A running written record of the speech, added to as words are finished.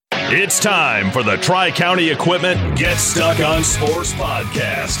It's time for the Tri-County Equipment Get Stuck on Sports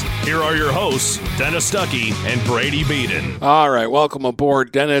podcast. Here are your hosts, Dennis Stuckey and Brady Beaton. All right, welcome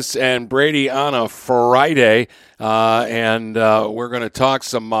aboard, Dennis and Brady, on a Friday. And we're going to talk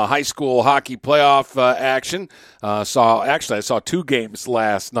some high school hockey playoff action. I saw two games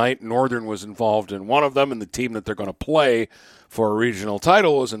last night. Northern was involved in one of them, and the team that they're going to play for a regional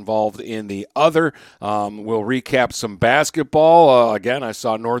title was involved in the other. We'll recap some basketball. Again, I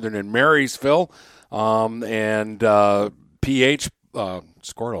saw Northern in Marysville, and PH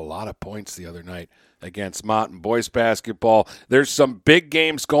scored a lot of points the other night against Mott in boys basketball. There's some big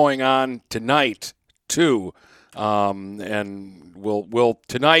games going on tonight, too. And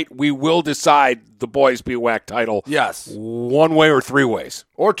tonight we will decide the boys BWAC title. Yes. One way or three ways.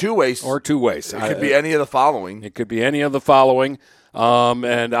 Or two ways. It could be any of the following.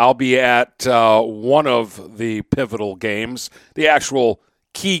 And I'll be at one of the pivotal games. The actual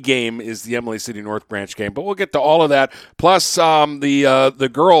key game is the Emily City North Branch game, but we'll get to all of that. Plus, the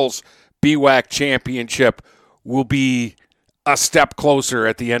girls BWAC championship will be a step closer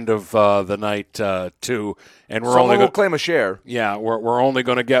at the end of the night, too. And we'll claim a share. Yeah, we're only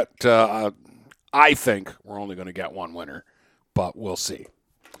going to get, I think we're only going to get one winner, but we'll see.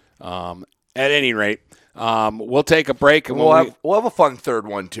 At any rate, we'll take a break. And we'll have a fun third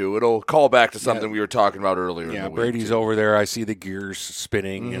one, too. It'll call back to something we were talking about earlier. Yeah, Brady's over there. I see the gears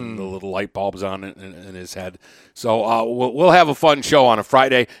spinning and the little light bulbs on it in his head. So we'll have a fun show on a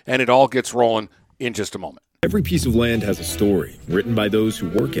Friday, and it all gets rolling in just a moment. Every piece of land has a story, written by those who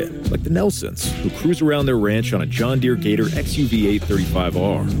work it, like the Nelsons, who cruise around their ranch on a John Deere Gator XUV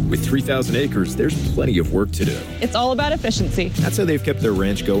 835R. With 3,000 acres, there's plenty of work to do. It's all about efficiency. That's how they've kept their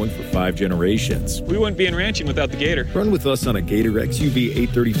ranch going for 5 generations. We wouldn't be in ranching without the Gator. Run with us on a Gator XUV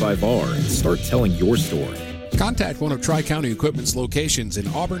 835R and start telling your story. Contact one of Tri-County Equipment's locations in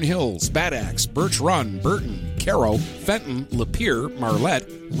Auburn Hills, Bad Axe, Birch Run, Burton, Caro, Fenton, Lapeer, Marlette,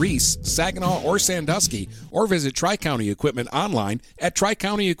 Reese, Saginaw, or Sandusky, or visit Tri-County Equipment online at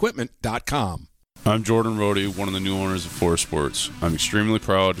tricountyequipment.com. I'm Jordan Rohde, one of the new owners of Forest Sports. I'm extremely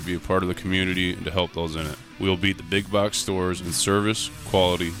proud to be a part of the community and to help those in it. We will beat the big box stores in service,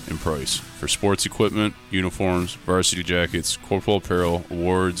 quality, and price. For sports equipment, uniforms, varsity jackets, corporal apparel,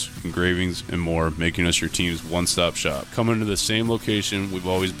 awards, engravings, and more, making us your team's one-stop shop. Come into the same location we've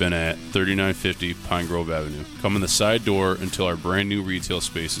always been at, 3950 Pine Grove Avenue. Come in the side door until our brand new retail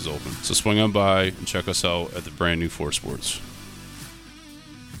space is open. So swing on by and check us out at the brand new Forest Sports.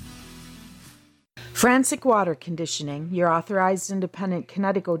 Frantic Water Conditioning, your authorized independent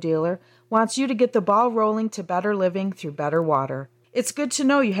Connecticut dealer, wants you to get the ball rolling to better living through better water. It's good to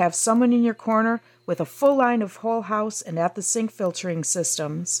know you have someone in your corner with a full line of whole house and at-the-sink filtering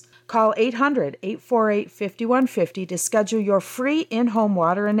systems. Call 800-848-5150 to schedule your free in-home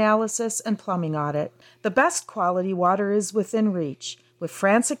water analysis and plumbing audit. The best quality water is within reach with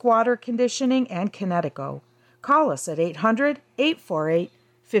Frantic Water Conditioning and Connecticut. Call us at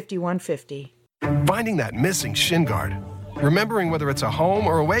 800-848-5150. Finding that missing shin guard, remembering whether it's a home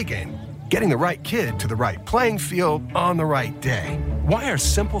or away game, getting the right kid to the right playing field on the right day. Why are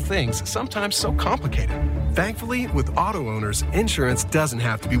simple things sometimes so complicated? Thankfully, with auto owners, insurance doesn't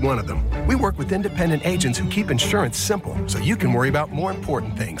have to be one of them. We work with independent agents who keep insurance simple so you can worry about more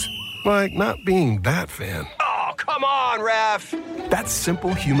important things, like not being that fan. Oh, come on, ref! That's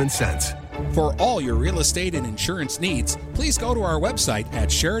simple human sense. For all your real estate and insurance needs, please go to our website at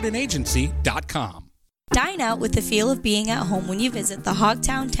SheridanAgency.com. Dine out with the feel of being at home when you visit the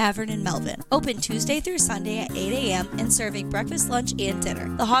Hogtown Tavern in Melvin. Open Tuesday through Sunday at 8 a.m. and serving breakfast, lunch, and dinner.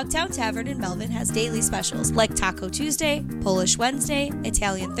 The Hogtown Tavern in Melvin has daily specials like Taco Tuesday, Polish Wednesday,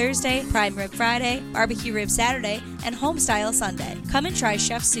 Italian Thursday, Prime Rib Friday, Barbecue Rib Saturday, and Homestyle Sunday. Come and try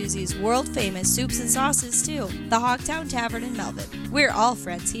Chef Susie's world-famous soups and sauces, too. The Hogtown Tavern in Melvin. We're all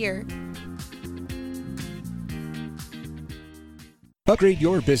friends here. Upgrade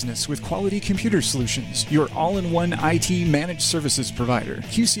your business with Quality Computer Solutions, your all-in-one IT managed services provider.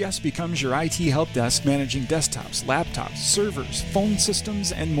 QCS becomes your IT help desk managing desktops, laptops, servers, phone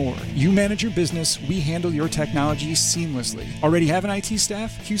systems, and more. You manage your business, we handle your technology seamlessly. Already have an IT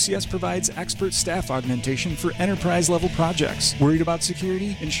staff? QCS provides expert staff augmentation for enterprise-level projects. Worried about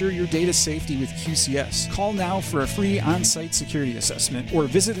security? Ensure your data safety with QCS. Call now for a free on-site security assessment or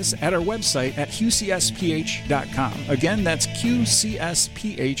visit us at our website at qcsph.com. Again, that's QCSPH.com.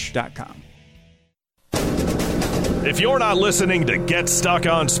 If you're not listening to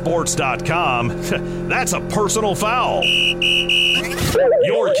GetStuckOnSports.com, that's a personal foul.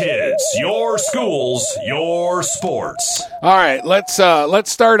 Your kids, your schools, your sports. All right, let's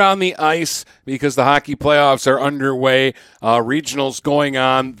start on the ice because the hockey playoffs are underway. Regionals going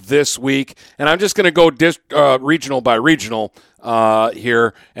on this week, and I'm just going to go regional by regional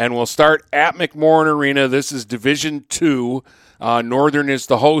here, and we'll start at McMorran Arena. This is Division II. Northern is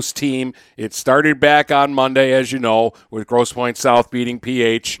the host team. It started back on Monday, as you know, with Grosse Pointe South beating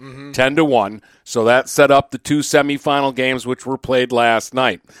PH 10-1. So that set up the two semifinal games, which were played last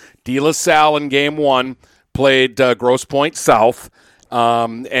night. De La Salle in Game 1 played Grosse Pointe South,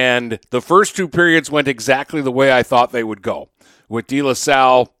 and the first two periods went exactly the way I thought they would go, with De La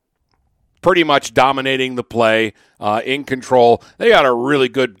Salle pretty much dominating the play, in control. They got a really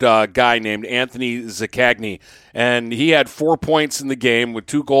good guy named Anthony Zaccagni, and he had 4 points in the game with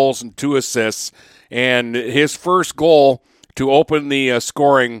 2 goals and 2 assists, and his first goal to open the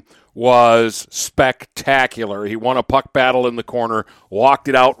scoring was spectacular. He won a puck battle in the corner, walked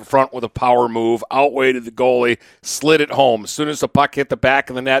it out in front with a power move, outweighted the goalie, slid it home. As soon as the puck hit the back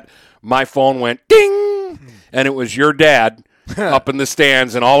of the net, my phone went ding, and it was your dad up in the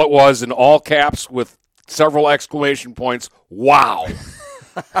stands, and all it was in all caps with several exclamation points, wow.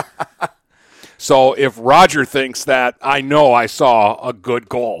 So if Roger thinks that, I know I saw a good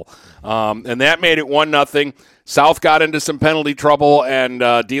goal. And that made it 1-0. South got into some penalty trouble, and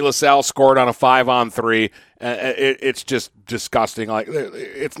De La Salle scored on a 5-on-3. It's just disgusting. Like,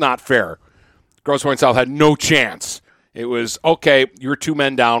 it's not fair. Grosse Pointe South had no chance. It was, okay, you're 2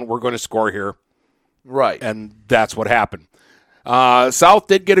 men down. We're going to score here. Right. And that's what happened. South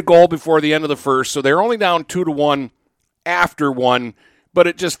did get a goal before the end of the first, so they're only down 2-1 after 1, but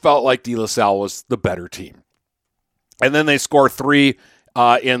it just felt like De La Salle was the better team. And then they score 3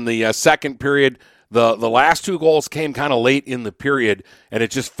 in the second period. The last 2 goals came kind of late in the period, and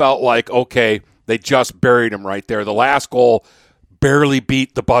it just felt like, okay, they just buried them right there. The last goal barely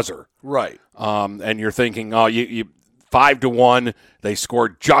beat the buzzer. Right. And you're thinking, oh, you 5-1, they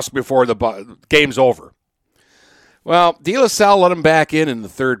scored just before the game's over. Well, De La Salle let them back in the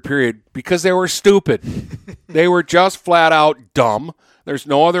third period because they were stupid. They were just flat out dumb. There's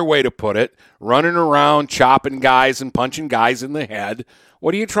no other way to put it. Running around, chopping guys and punching guys in the head.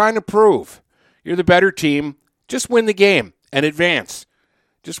 What are you trying to prove? You're the better team. Just win the game and advance.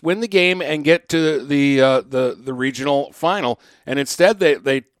 Just win the game and get to the regional final. And instead,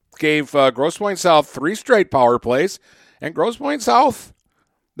 they gave Grosse Pointe South 3 straight power plays. And Grosse Pointe South,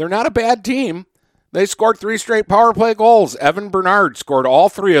 they're not a bad team. They scored 3 straight power play goals. Evan Bernard scored all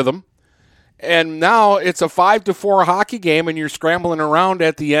 3 of them. And now it's a 5-4 hockey game, and you're scrambling around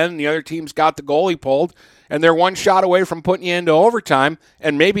at the end, and the other team's got the goalie pulled, and they're 1 shot away from putting you into overtime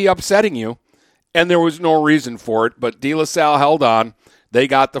and maybe upsetting you. And there was no reason for it, but De La Salle held on. They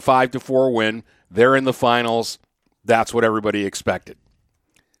got the 5-4 win. They're in the finals. That's what everybody expected.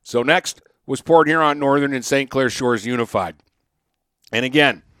 So next was Port Huron Northern and St. Clair Shores Unified. And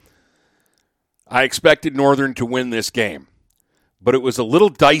again, I expected Northern to win this game, but it was a little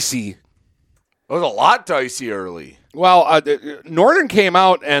dicey. It was a lot dicey early. Well, Northern came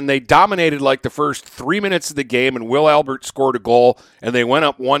out and they dominated like the first 3 minutes of the game, and Will Albert scored a goal, and they went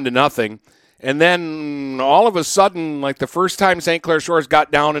up 1-0. And then all of a sudden, like the first time St. Clair Shores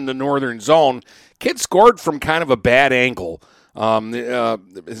got down in the Northern zone, kid scored from kind of a bad angle.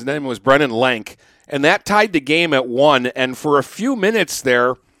 His name was Brennan Lenk, and that tied the game at 1. And for a few minutes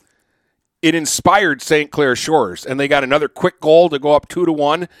there, it inspired St. Clair Shores, and they got another quick goal to go up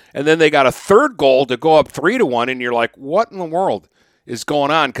 2-1, and then they got a third goal to go up 3-1, and you're like, what in the world is going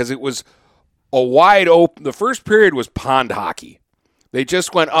on? Because it was a wide open. The first period was pond hockey. They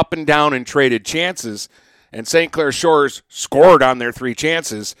just went up and down and traded chances, and St. Clair Shores scored on their 3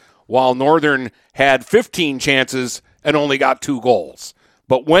 chances, while Northern had 15 chances and only got 2 goals.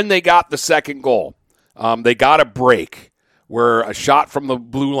 But when they got the second goal, they got a break where a shot from the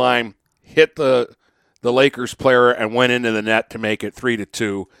blue line hit the Lakers player and went into the net to make it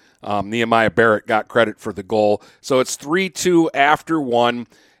 3-2. Nehemiah Barrett got credit for the goal. So it's 3-2 after 1,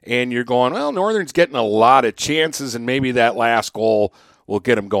 and you're going, well, Northern's getting a lot of chances, and maybe that last goal will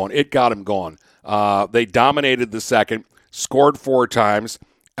get them going. It got them going. They dominated the second, scored 4 times.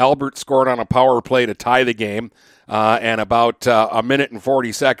 Albert scored on a power play to tie the game, and about a minute and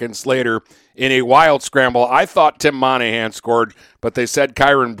 40 seconds later, in a wild scramble, I thought Tim Monahan scored, but they said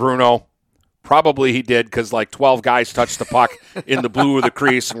Kyron Bruno. Probably he did, because like 12 guys touched the puck in the blue of the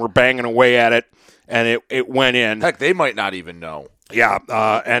crease and were banging away at it, and it went in. Heck, they might not even know. Yeah,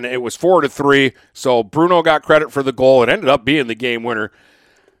 and it was 4-3, so Bruno got credit for the goal. It ended up being the game winner.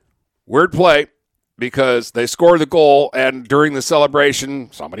 Weird play. because they score the goal, and during the celebration,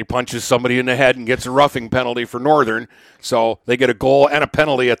 somebody punches somebody in the head and gets a roughing penalty for Northern. So they get a goal and a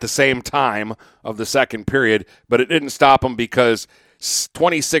penalty at the same time of the second period, but it didn't stop them because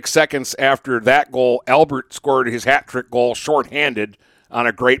 26 seconds after that goal, Albert scored his hat-trick goal shorthanded on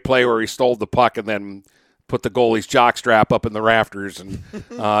a great play where he stole the puck and then put the goalie's jockstrap up in the rafters. And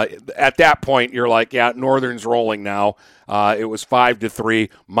at that point, you're like, yeah, Northern's rolling now. It was 5-3.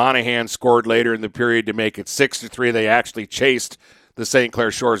 Monahan scored later in the period to make it 6-3. They actually chased the St.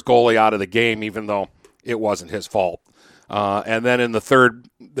 Clair Shores goalie out of the game, even though it wasn't his fault. And then in the third,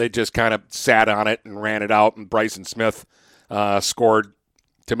 they just kind of sat on it and ran it out, and Bryson Smith scored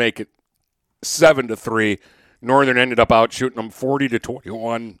to make it 7-3. Northern ended up out shooting them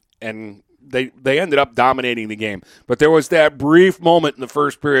 40-21, and they ended up dominating the game. But there was that brief moment in the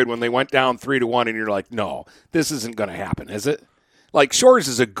first period when they went down 3-1, and you're like, no, this isn't going to happen, is it? Like, Shores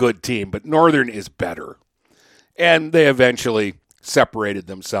is a good team, but Northern is better. And they eventually separated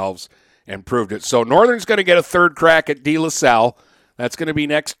themselves and proved it. So Northern's going to get a third crack at De La Salle. That's going to be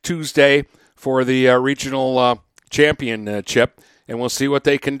next Tuesday for the regional championship, and we'll see what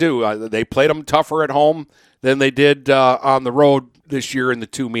they can do. They played them tougher at home than they did on the road this year in the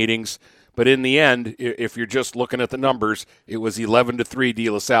two meetings. But in the end, if you're just looking at the numbers, it was 11-3 De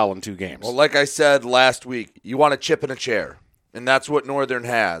La Salle in 2 games. Well, like I said last week, you want a chip in a chair, and that's what Northern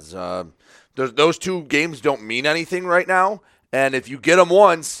has. Those 2 games don't mean anything right now, and if you get them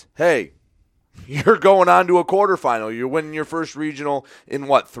once, hey, you're going on to a quarterfinal. You're winning your first regional in,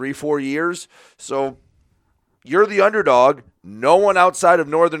 3-4 years? So you're the underdog. No one outside of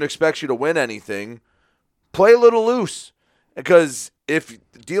Northern expects you to win anything. Play a little loose, because if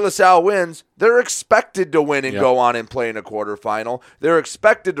De La Salle wins, they're expected to win and go on and play in a quarterfinal. They're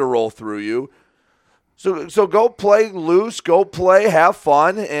expected to roll through you. So go play loose, go play, have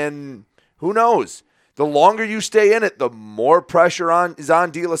fun, and who knows? The longer you stay in it, the more pressure is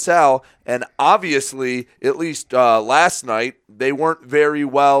on De La Salle. And obviously, at least last night, they weren't very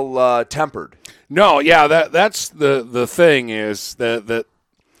well tempered. No, yeah, that's the thing is that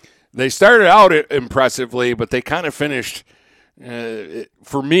they started out impressively, but they kind of finished.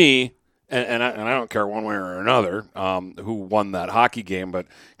 For me, and I don't care one way or another who won that hockey game, but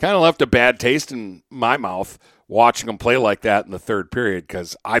kind of left a bad taste in my mouth watching them play like that in the third period,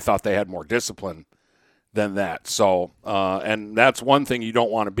 because I thought they had more discipline than that. So, and that's one thing you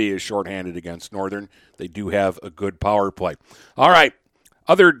don't want to be, is shorthanded against Northern. They do have a good power play. All right,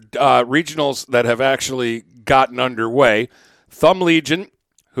 other regionals that have actually gotten underway. Thumb Legion,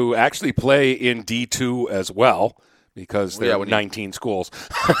 who actually play in D2 as well, because there are 19 schools.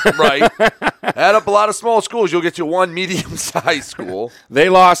 Right. Add up a lot of small schools, you'll get to one medium-sized school. They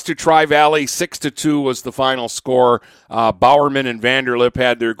lost to Tri-Valley. 6-2 was the final score. Bowerman and Vanderlip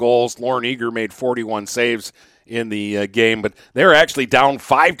had their goals. Lauren Eager made 41 saves in the game, but they were actually down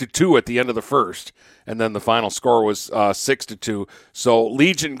 5-2 at the end of the first, and then the final score was 6-2. So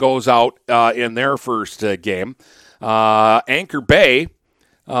Legion goes out in their first game. Anchor Bay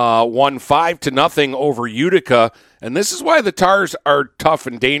won 5-0 over Utica, and this is why the Tars are tough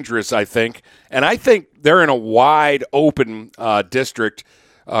and dangerous, I think. And I think they're in a wide open district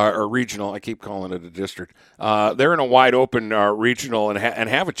or regional. I keep calling it a district. They're in a wide open regional and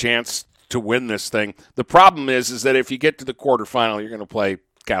have a chance to win this thing. The problem is that if you get to the quarterfinal, you're going to play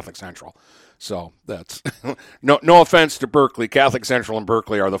Catholic Central. So that's no offense to Berkeley. Catholic Central and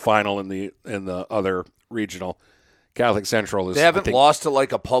Berkeley are the final in the other regional. Catholic Central is. They haven't lost to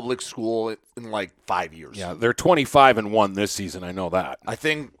like a public school in like 5 years. Yeah, they're 25-1 this season. I know that. I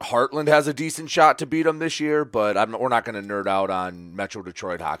think Heartland has a decent shot to beat them this year, but we're not going to nerd out on Metro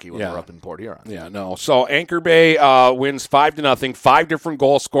Detroit hockey when we're up in Port Huron. Yeah, no. So Anchor Bay wins 5-0. 5 different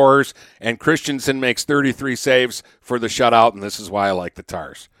goal scorers, and Christensen makes 33 saves for the shutout. And this is why I like the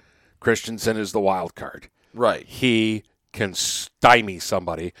Tars. Christensen is the wild card. Right. He can stymie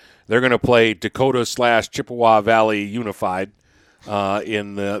somebody. They're going to play Dakota/Chippewa Valley Unified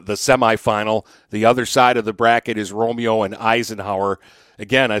in the semifinal. The other side of the bracket is Romeo and Eisenhower.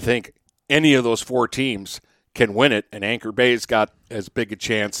 Again, I think any of those 4 teams can win it, and Anchor Bay's got as big a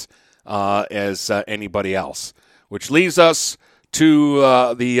chance as anybody else. Which leads us to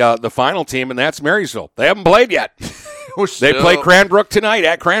the final team, and that's Marysville. They haven't played yet. They play Cranbrook tonight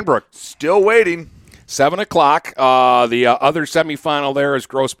at Cranbrook. Still waiting. 7 o'clock. The other semifinal there is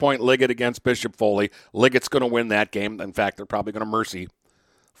Grosse Pointe Liggett against Bishop Foley. Liggett's going to win that game. In fact, they're probably going to mercy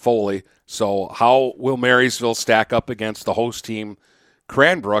Foley. So how will Marysville stack up against the host team,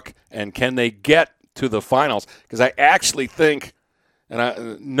 Cranbrook, and can they get to the finals? Because I actually think,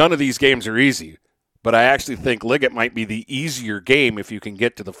 none of these games are easy, But I actually think Liggett might be the easier game if you can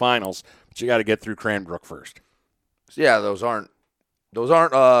get to the finals. But you got to get through Cranbrook first. Yeah, those aren't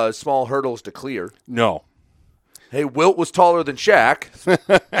small hurdles to clear. No. Hey, Wilt was taller than Shaq.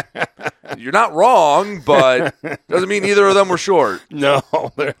 You're not wrong, but doesn't mean either of them were short. No,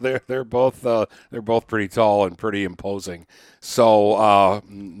 they're both pretty tall and pretty imposing. So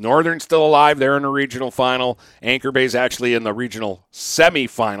Northern's still alive. They're in the regional final. Anchor Bay's actually in the regional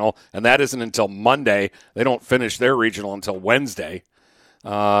semifinal, and that isn't until Monday. They don't finish their regional until Wednesday.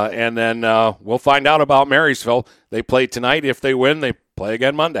 And then we'll find out about Marysville. They play tonight. If they win, they play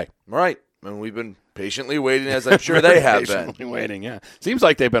again Monday. Right. And we've been patiently waiting, as I'm sure they have been. Patiently waiting, yeah. Seems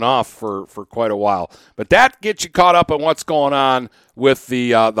like they've been off for quite a while. But that gets you caught up on what's going on with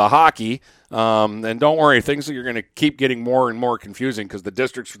the hockey. And don't worry, things are going to keep getting more and more confusing because the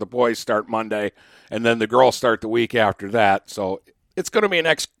districts for the boys start Monday, and then the girls start the week after that. So it's going to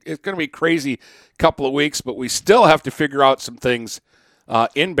be a crazy couple of weeks, but we still have to figure out some things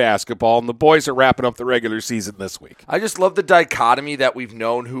in basketball, and the boys are wrapping up the regular season this week. I just love the dichotomy that we've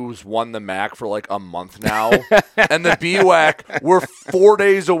known who's won the MAC for like a month now. And the BWAC, we're 3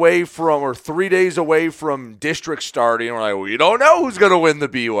 days away from district starting. And we're like, we don't know who's going to win the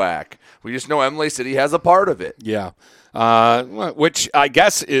BWAC. We just know Emily City has a part of it. Yeah, which I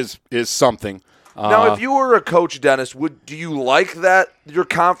guess is something. Now, if you were a coach, Dennis, do you like that your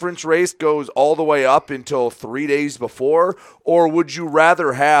conference race goes all the way up until 3 days before, or would you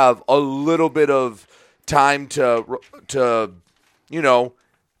rather have a little bit of time to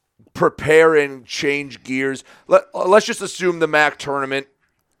prepare and change gears? Let's just assume the MAC tournament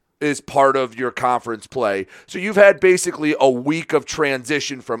is part of your conference play. So you've had basically a week of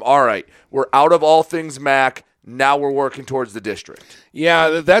transition from, all right, we're out of all things MAC, now we're working towards the district.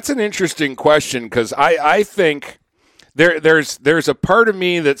 Yeah, that's an interesting question because I think there's a part of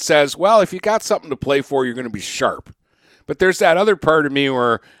me that says, well, if you got something to play for, you're going to be sharp. But there's that other part of me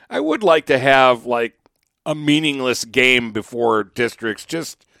where I would like to have like a meaningless game before districts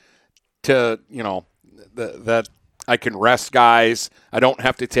just to, that I can rest guys. I don't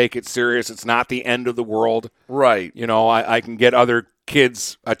have to take it serious. It's not the end of the world. Right. I can get other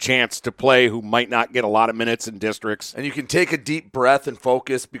kids a chance to play who might not get a lot of minutes in districts. And you can take a deep breath and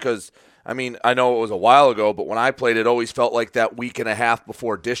focus because, I know it was a while ago, but when I played, it always felt like that week and a half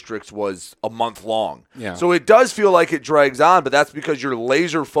before districts was a month long. Yeah. So it does feel like it drags on, but that's because you're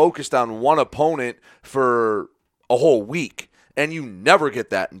laser focused on one opponent for a whole week. And you never get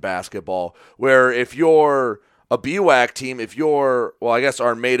that in basketball, where if you're a BWAC team, I guess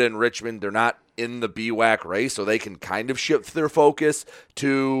Armada and Richmond, they're not in the BWAC race, so they can kind of shift their focus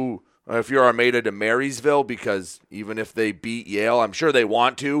to, if you're Armada, to Marysville, because even if they beat Yale, I'm sure they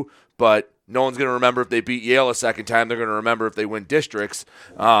want to, but no one's going to remember if they beat Yale a second time. They're going to remember if they win districts.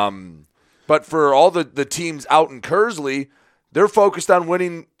 But for all the teams out in Kearsley, they're focused on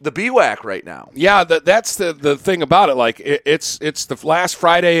winning the BWAC right now. Yeah, that's the thing about it. Like it's the last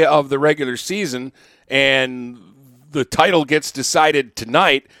Friday of the regular season, and the title gets decided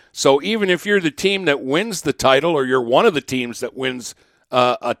tonight. So even if you're the team that wins the title, or you're one of the teams that wins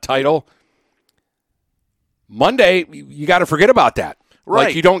a title, Monday, you got to forget about that. Right.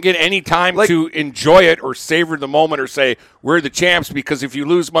 Like you don't get any time to enjoy it or savor the moment or say, we're the champs, because if you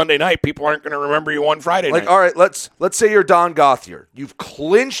lose Monday night, people aren't going to remember you won Friday night. All right, let's say you're Don Gauthier. You've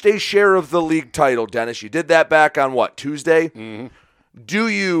clinched a share of the league title, Dennis. You did that back on, Tuesday? Mm-hmm. Do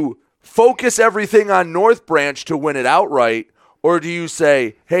you focus everything on North Branch to win it outright, or do you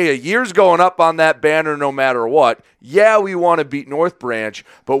say, hey, a year's going up on that banner no matter what? Yeah, we want to beat North Branch,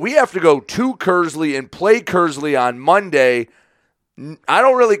 but we have to go to Kearsley and play Kearsley on Monday. I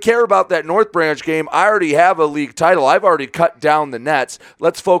don't really care about that North Branch game. I already have a league title. I've already cut down the nets.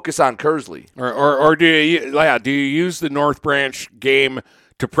 Let's focus on Kearsley. Or do you use the North Branch game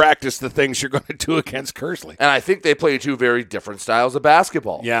to practice the things you're going to do against Kearsley? And I think they play two very different styles of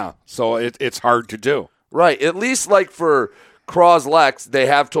basketball. Yeah, so it's hard to do. Right, at least like for Cros-Lex, they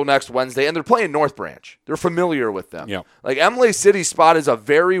have till next Wednesday, and they're playing North Branch. They're familiar with them. Yeah. Like Emily City's spot is a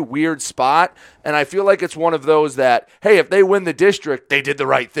very weird spot, and I feel like it's one of those that, hey, if they win the district, they did the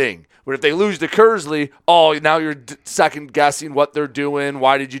right thing. But if they lose to Kearsley, now you're second guessing what they're doing.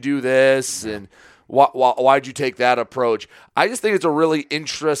 Why did you do this? And why'd you take that approach? I just think it's a really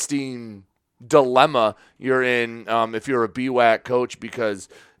interesting dilemma you're in if you're a BWAC coach, because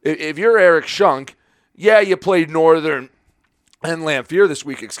if you're Eric Shunk, yeah, you played Northern and Lamphere this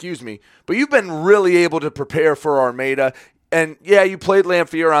week, but you've been really able to prepare for Armada. And, yeah, you played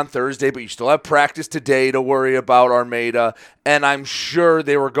Lamphere on Thursday, but you still have practice today to worry about Armada, and I'm sure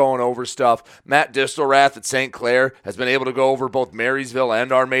they were going over stuff. Matt Distelrath at St. Clair has been able to go over both Marysville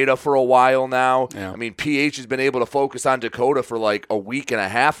and Armada for a while now. Yeah. I mean, PH has been able to focus on Dakota for like a week and a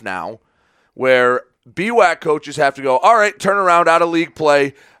half now, where BWAC coaches have to go, all right, turn around, out of league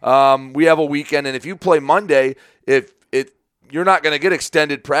play. We have a weekend, and if you play Monday, you're not going to get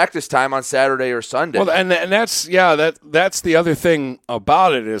extended practice time on Saturday or Sunday. Well, and that's that's the other thing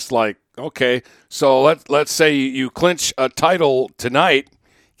about it is like, okay, so let's say you clinch a title tonight,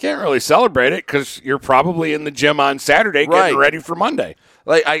 you can't really celebrate it because you're probably in the gym on Saturday getting ready for Monday.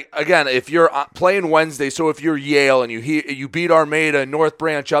 Like if you're playing Wednesday, so if you're Yale and you beat Armada and North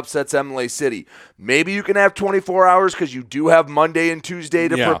Branch upsets MLA City, maybe you can have 24 hours because you do have Monday and Tuesday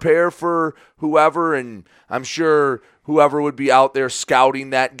to prepare for whoever, and I'm sure whoever would be out there scouting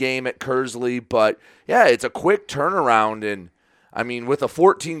that game at Kersley. But, yeah, it's a quick turnaround. And, I mean, with a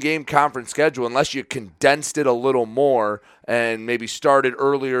 14-game conference schedule, unless you condensed it a little more and maybe started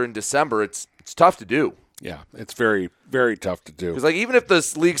earlier in December, it's tough to do. Yeah, it's very, very tough to do. Because, like, even if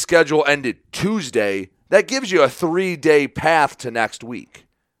this league schedule ended Tuesday, that gives you a 3-day path to next week.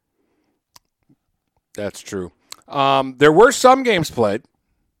 That's true. There were some games played.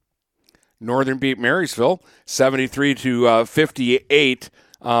 Northern beat Marysville 73-58.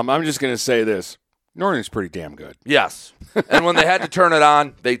 I'm just going to say this. Northern's pretty damn good. Yes. And when they had to turn it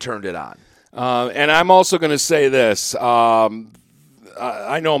on, they turned it on. And I'm also going to say this.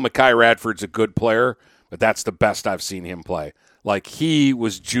 I know Mekhi Radford's a good player, but that's the best I've seen him play. Like, he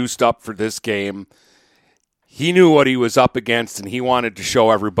was juiced up for this game. He knew what he was up against, and he wanted to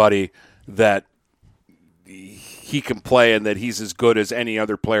show everybody that he can play and that he's as good as any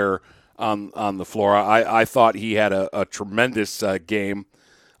other player on the floor. I thought he had a tremendous game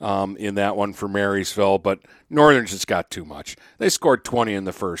in that one for Marysville, but Northern just got too much. They scored 20 in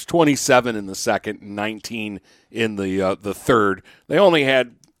the first, 27 in the second, 19 in the third. They only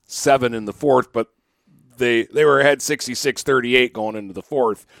had 7 in the fourth, but they were ahead 66-38 going into the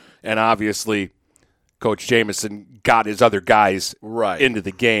fourth, and obviously Coach Jamison got his other guys into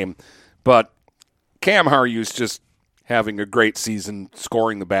the game. But Cam Haryu's just having a great season,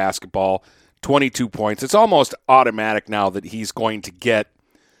 scoring the basketball, 22 points. It's almost automatic now that he's going to get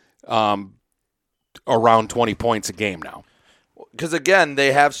around 20 points a game now. Because, again,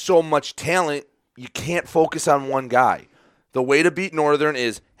 they have so much talent, you can't focus on one guy. The way to beat Northern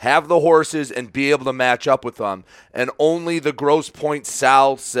is have the horses and be able to match up with them. And only the Grosse Pointe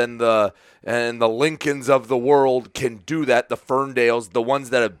Souths and the Lincolns of the world can do that. The Ferndales, the ones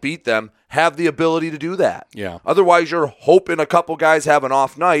that have beat them, have the ability to do that. Yeah. Otherwise, you're hoping a couple guys have an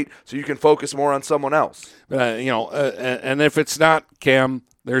off night so you can focus more on someone else. And if it's not Cam,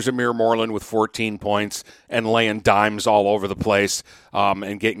 there's Amir Moreland with 14 points and laying dimes all over the place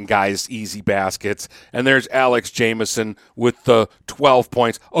and getting guys easy baskets. And there's Alex Jamison with the 12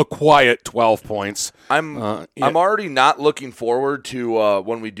 points, a quiet 12 points. I'm already not looking forward to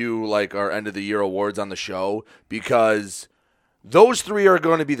when we do like our end of the year awards on the show, because those three are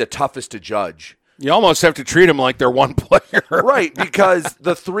going to be the toughest to judge. You almost have to treat them like they're one player. Right, because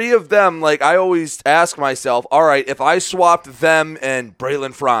the three of them, like I always ask myself, all right, if I swapped them and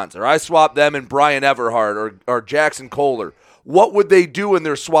Braylon Franz, or I swapped them and Brian Everhart or Jackson Kohler, what would they do in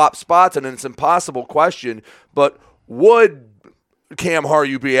their swap spots? And it's an impossible question, but would Cam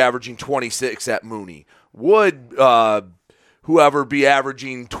Haryu be averaging 26 at Mooney? Would whoever be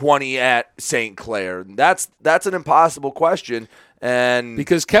averaging 20 at St. Clair? That's an impossible question. And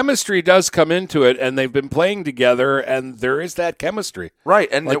because chemistry does come into it, and they've been playing together, and there is that chemistry. Right,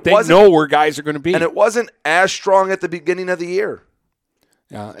 and like they know where guys are going to be. And it wasn't as strong at the beginning of the year.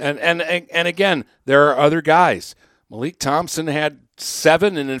 Yeah, and again, there are other guys. Malik Thompson had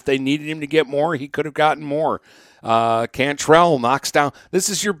 7, and if they needed him to get more, he could have gotten more. Cantrell knocks down. This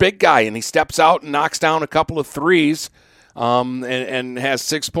is your big guy, and he steps out and knocks down a couple of threes and has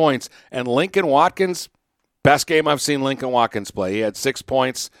 6 points. And Lincoln Watkins, best game I've seen Lincoln Watkins play. He had 6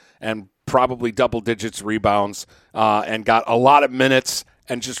 points and probably double digits rebounds and got a lot of minutes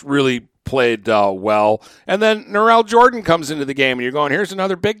and just really played well. And then Narelle Jordan comes into the game, and you're going, here's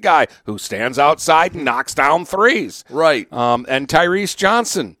another big guy who stands outside and knocks down threes. Right. And Tyrese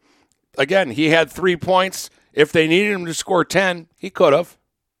Johnson, again, he had 3 points. If they needed him to score 10, he could have.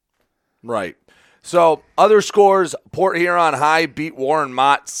 Right. So, other scores, Port Huron High beat Warren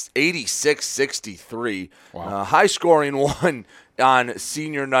Mott 86-63. Wow. High-scoring one on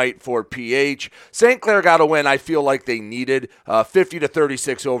senior night for PH. St. Clair got a win I feel like they needed,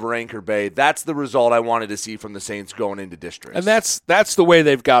 50-36 over Anchor Bay. That's the result I wanted to see from the Saints going into districts. And that's the way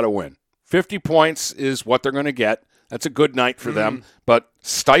they've got to win. 50 points is what they're going to get. That's a good night for them. But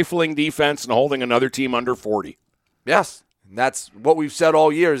stifling defense and holding another team under 40. Yes. And that's what we've said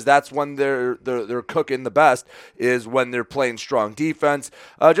all year is that's when they're cooking the best is when they're playing strong defense.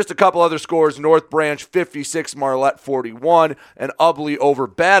 Just a couple other scores. North Branch 56, Marlette 41, and Ubley over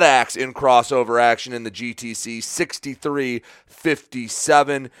Bad Axe in crossover action in the GTC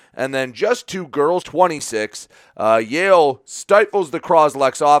 63-57. And then just two girls, 26. Yale stifles the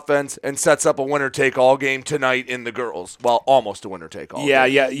Croslex offense and sets up a winner-take-all game tonight in the girls. Well, almost a winner-take-all game.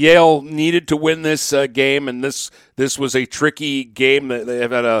 Yeah. Yale needed to win this game, and this was a tricky game. They have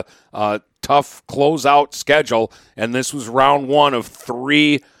had a tough closeout schedule, and this was round one of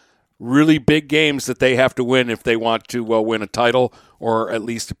three really big games that they have to win if they want to win a title or at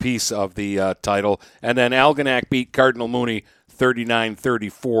least a piece of the title. And then Algonac beat Cardinal Mooney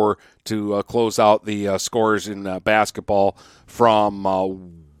 39-34 to close out the scores in basketball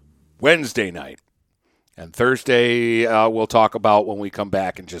from Wednesday night. And Thursday we'll talk about when we come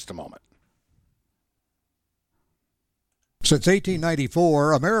back in just a moment. Since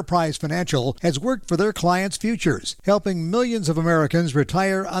 1894, Ameriprise Financial has worked for their clients' futures, helping millions of Americans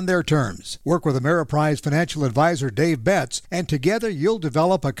retire on their terms. Work with Ameriprise Financial Advisor Dave Betts, and together you'll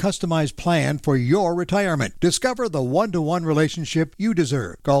develop a customized plan for your retirement. Discover the one-to-one relationship you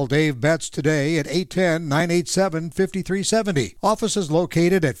deserve. Call Dave Betts today at 810-987-5370. Office is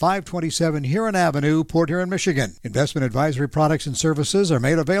located at 527 Huron Avenue, Port Huron, Michigan. Investment advisory products and services are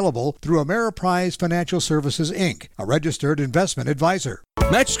made available through Ameriprise Financial Services, Inc., a registered investment advisor.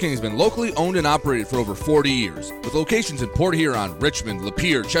 Mattress King has been locally owned and operated for over 40 years. With locations in Port Huron, Richmond,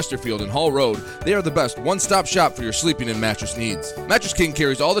 Lapeer, Chesterfield, and Hall Road, they are the best one-stop shop for your sleeping and mattress needs. Mattress King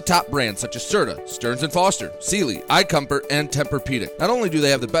carries all the top brands such as Serta, Stearns & Foster, Sealy, iComfort, and Tempur-Pedic. Not only do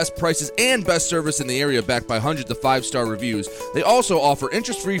they have the best prices and best service in the area backed by hundreds of 5-star reviews, they also offer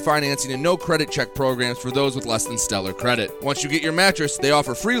interest-free financing and no credit check programs for those with less than stellar credit. Once you get your mattress, they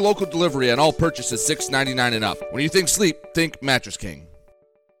offer free local delivery on all purchases $6.99 and up. When you think sleep, think Mattress King.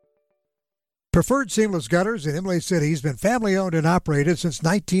 Preferred Seamless Gutters in Imlay City has been family-owned and operated since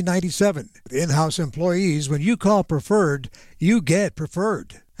 1997. With in-house employees, when you call Preferred, you get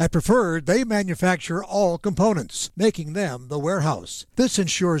Preferred. At Preferred, they manufacture all components, making them the warehouse. This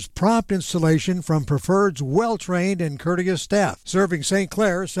ensures prompt installation from Preferred's well-trained and courteous staff, serving St.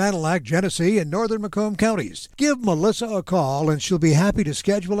 Clair, Sanilac, Genesee, and northern Macomb counties. Give Melissa a call, and she'll be happy to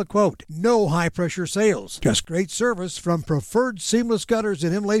schedule a quote. No high-pressure sales, just great service from Preferred Seamless Gutters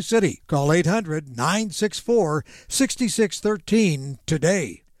in Imlay City. Call 800-964-6613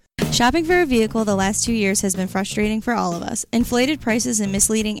 today. Shopping for a vehicle the last 2 years has been frustrating for all of us. Inflated prices and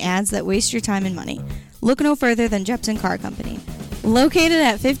misleading ads that waste your time and money. Look no further than Jepson Car Company. Located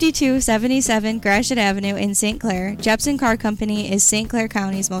at 5277 Gratiot Avenue in St. Clair, Jepson Car Company is St. Clair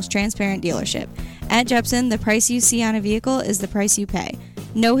County's most transparent dealership. At Jepson, the price you see on a vehicle is the price you pay.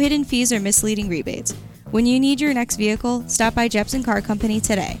 No hidden fees or misleading rebates. When you need your next vehicle, stop by Jepson Car Company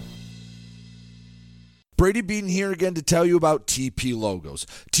today. Brady Beaton here again to tell you about TP Logos.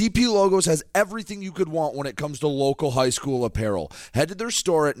 TP Logos has everything you could want when it comes to local high school apparel. Head to their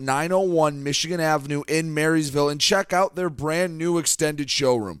store at 901 Michigan Avenue in Marysville and check out their brand new extended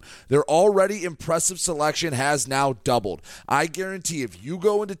showroom. Their already impressive selection has now doubled. I guarantee if you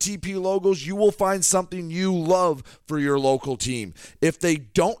go into TP Logos, you will find something you love for your local team. If they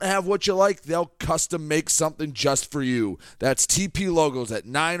don't have what you like, they'll custom make something just for you. That's TP Logos at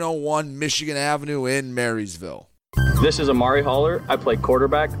 901 Michigan Avenue in Marysville. This is Amari Haller. I play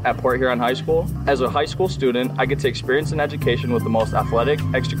quarterback at Port Huron High School. As a high school student, I get to experience an education with the most athletic,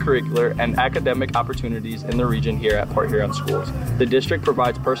 extracurricular, and academic opportunities in the region here at Port Huron Schools. The district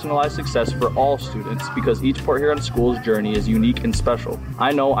provides personalized success for all students because each Port Huron School's journey is unique and special.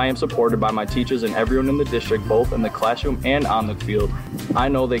 I know I am supported by my teachers and everyone in the district, both in the classroom and on the field. I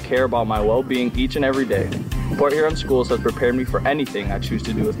know they care about my well-being each and every day. Port Huron Schools has prepared me for anything I choose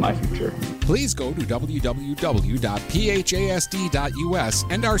to do with my future. Please go to www.phasd.us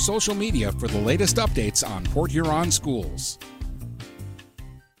and our social media for the latest updates on Port Huron schools.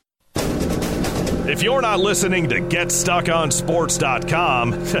 If you're not listening to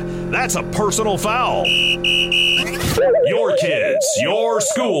GetStuckOnSports.com, that's a personal foul. Your kids, your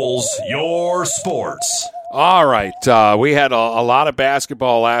schools, your sports. All right. We had a lot of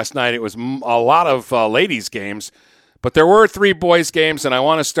basketball last night. It was a lot of ladies' games, but there were 3 boys' games, and I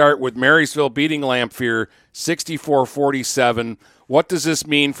want to start with Marysville beating Lamphere 64-47. What does this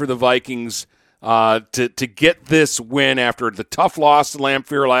mean for the Vikings to get this win after the tough loss to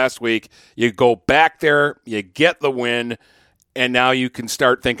Lamphere last week? You go back there, you get the win, and now you can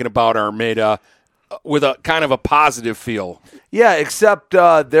start thinking about Armada. with a kind of a positive feel. Yeah, except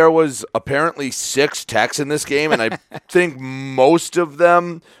there was apparently 6 techs in this game, and I think most of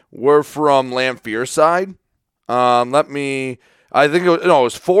them were from Lanphier's side. I think it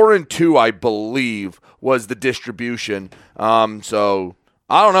was 4 and 2, I believe, was the distribution. So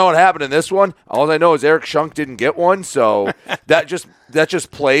I don't know what happened in this one. All I know is Eric Shunk didn't get one, so that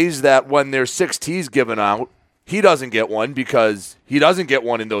just plays that when there's 6 tees given out, he doesn't get one because he doesn't get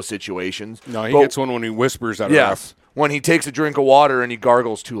one in those situations. No, he gets one when he whispers at a ref. When he takes a drink of water and he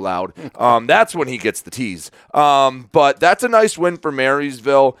gargles too loud. That's when he gets the tees. But that's a nice win for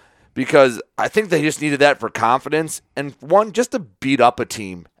Marysville because I think they just needed that for confidence and one, just to beat up a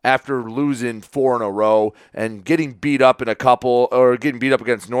team after losing 4 in a row and getting beat up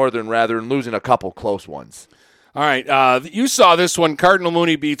against Northern rather and losing a couple close ones. All right, you saw this one. Cardinal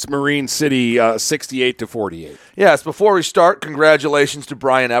Mooney beats Marine City 68-48. Yes, before we start, congratulations to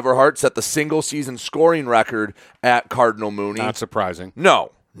Brian Everhart, set the single-season scoring record at Cardinal Mooney. Not surprising.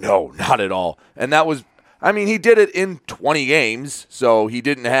 No, not at all. And that was, he did it in 20 games, so he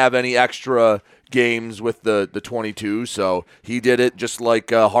didn't have any extra games with the 22, so he did it just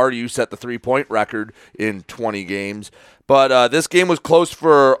like Hardy, who set the three-point record in 20 games. But this game was close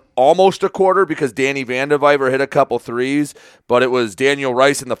for almost a quarter because Danny Vandeviver hit a couple threes, but it was Daniel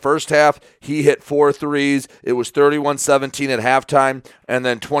Rice in the first half. He hit 4 threes. It was 31-17 at halftime, and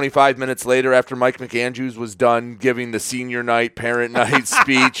then 25 minutes later after Mike McAndrews was done giving the senior night, parent night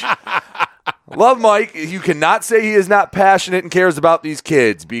speech. Love Mike. You cannot say he is not passionate and cares about these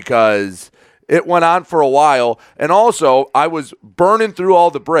kids because it went on for a while. And also, I was burning through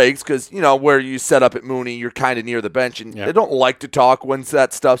all the breaks because, where you set up at Mooney, you're kind of near the bench. And they don't like to talk when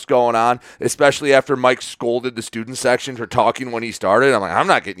that stuff's going on, especially after Mike scolded the student section for talking when he started. I'm like, I'm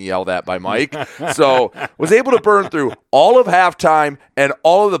not getting yelled at by Mike. So was able to burn through all of halftime and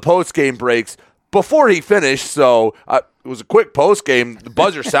all of the post-game breaks before he finished. So it was a quick post game. The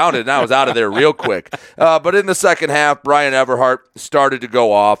buzzer sounded, and I was out of there real quick. But in the second half, Brian Everhart started to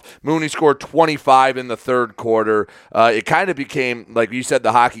go off. Mooney scored 25 in the third quarter. It kind of became, like you said,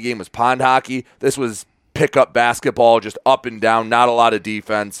 the hockey game was pond hockey. This was pickup basketball, just up and down, not a lot of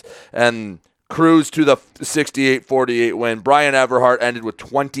defense. And cruised to the 68-48 win. Brian Everhart ended with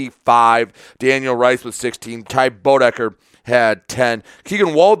 25. Daniel Rice with 16. Ty Bodecker had 10. Keegan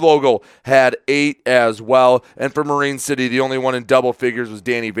Waldvogel had 8 as well. And for Marine City, the only one in double figures was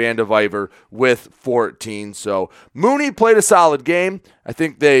Danny Vandeviver with 14. So Mooney played a solid game. I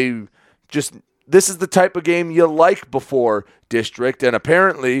think this is the type of game you like before district. And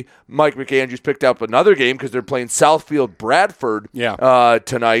apparently Mike McAndrews picked up another game because they're playing Southfield Bradford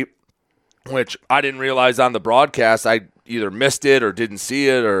tonight, which I didn't realize on the broadcast. I either missed it or didn't see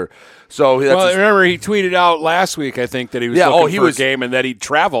it remember he tweeted out last week, I think, that he was looking for a game and that he'd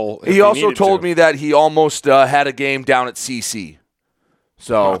travel. He also told me that he almost had a game down at CC.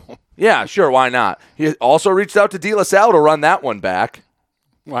 So, yeah, sure, why not? He also reached out to De La Salle to run that one back.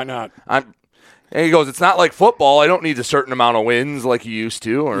 Why not? And he goes, it's not like football. I don't need a certain amount of wins like you used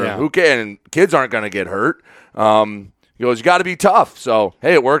to. Who can? And kids aren't going to get hurt. He goes, you got to be tough. So,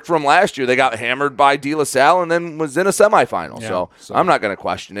 hey, it worked for him last year. They got hammered by De La Salle and then was in a semifinal. So I'm not going to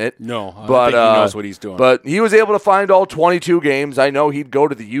question it. No, I think he knows what he's doing. But he was able to find all 22 games. I know he'd go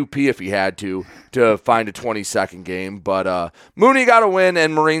to the UP if he had to find a 22nd game. But Mooney got a win,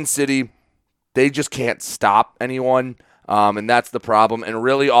 and Marine City, they just can't stop anyone, and that's the problem. And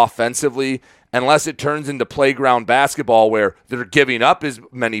really offensively, unless it turns into playground basketball where they're giving up as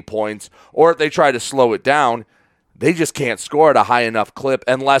many points or if they try to slow it down, they just can't score at a high enough clip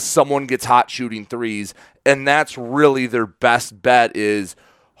unless someone gets hot shooting threes. And that's really their best bet is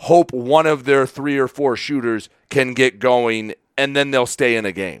hope one of their 3 or 4 shooters can get going, and then they'll stay in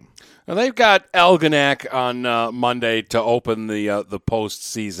a game. Well, they've got Algonac on Monday to open the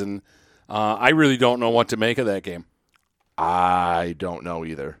postseason. I really don't know what to make of that game. I don't know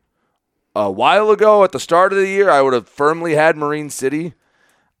either. A while ago at the start of the year, I would have firmly had Marine City.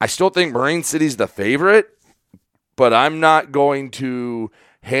 I still think Marine City's the favorite, but I'm not going to,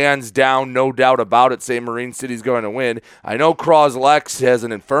 hands down, no doubt about it, say Marine City's going to win. I know Croslex has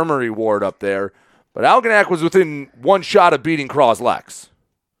an infirmary ward up there, but Algonac was within one shot of beating Croslex.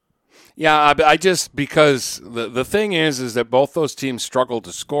 Yeah, because the thing is that both those teams struggle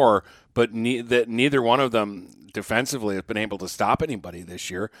to score, but that neither one of them defensively has been able to stop anybody this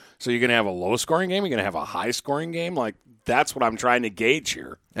year. So you're going to have a low-scoring game, you're going to have a high-scoring game. Like, that's what I'm trying to gauge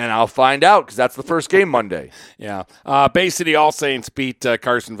here. And I'll find out because that's the first game Monday. Yeah. Bay City All Saints beat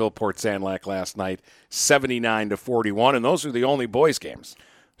Carsonville Port Sanilac last night 79-41, and those are the only boys' games.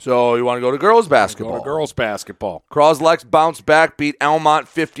 So you want to go to girls basketball? Go to girls basketball. Croslex bounced back, beat Almont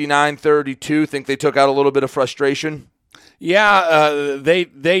 59-32. Think they took out a little bit of frustration? Yeah,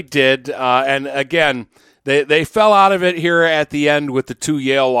 they did. And again, they fell out of it here at the end with the 2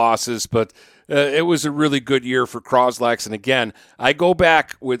 Yale losses, but it was a really good year for Croslex. And again, I go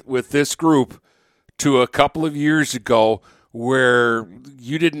back with this group to a couple of years ago where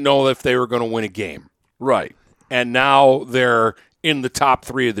you didn't know if they were going to win a game. Right. And now they're in the top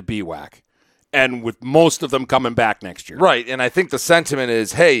 3 of the BWAC, and with most of them coming back next year. Right, and I think the sentiment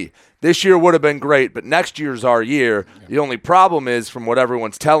is, hey, this year would have been great, but next year's our year. Yeah. The only problem is, from what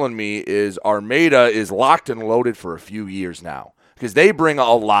everyone's telling me, is Armada is locked and loaded for a few years now because they bring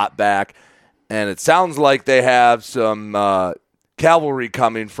a lot back, and it sounds like they have some cavalry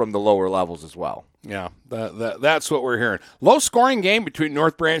coming from the lower levels as well. Yeah, that's what we're hearing. Low-scoring game between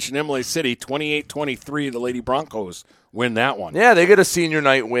North Branch and Imlay City, 28-23. The Lady Broncos win that one. Yeah, they get a senior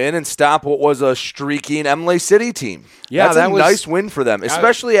night win and stop what was a streaking Imlay City team. Yeah, that's a nice win for them,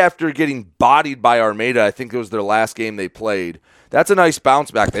 especially after getting bodied by Armada. I think it was their last game they played. That's a nice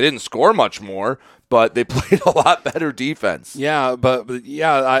bounce back. They didn't score much more, but they played a lot better defense. Yeah, but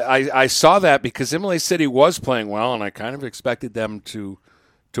I saw that because Imlay City was playing well, and I kind of expected them to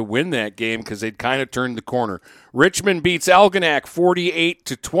win that game because they'd kind of turned the corner. Richmond beats Algonac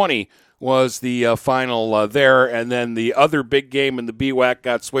 48-20 was the final there, and then the other big game in the BWAC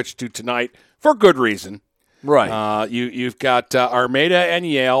got switched to tonight for good reason. Right. You've got Armada and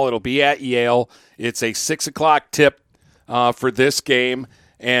Yale. It'll be at Yale. It's a 6 o'clock tip for this game,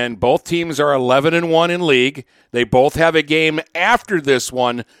 and both teams are 11-1 in league. They both have a game after this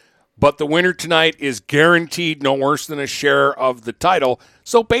one, but the winner tonight is guaranteed no worse than a share of the title.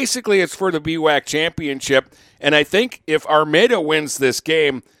 So basically it's for the BWAC championship. And I think if Armada wins this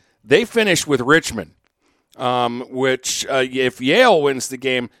game, they finish with Richmond, which if Yale wins the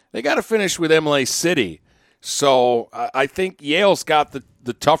game, they got to finish with Imlay City. So I think Yale's got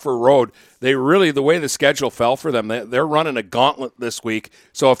the tougher road. They really, the way the schedule fell for them, they're running a gauntlet this week.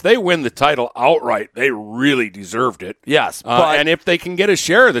 So if they win the title outright, they really deserved it. Yes. And if they can get a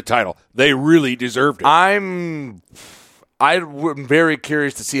share of the title, they really deserved it. I'm very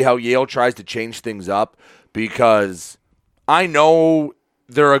curious to see how Yale tries to change things up because I know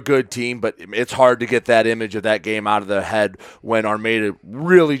they're a good team, but it's hard to get that image of that game out of the head when Armada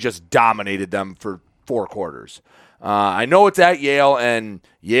really just dominated them for 4 quarters. I know it's at Yale, and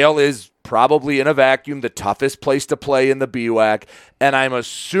Yale is probably in a vacuum the toughest place to play in the BWAC, and I'm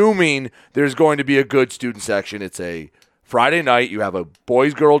assuming there's going to be a good student section. It's a Friday night. You have a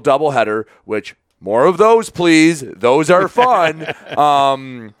boys-girl doubleheader, which more of those, please. Those are fun.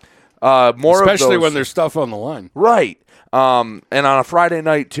 More especially of those. when there's stuff on the line. Right. And on a Friday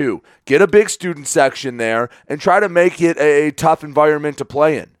night, too. Get a big student section there and try to make it a tough environment to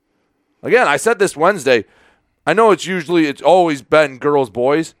play in. Again, I said this Wednesday. I know it's always been girls,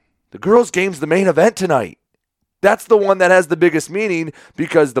 boys. The girls' game's the main event tonight. That's the one that has the biggest meaning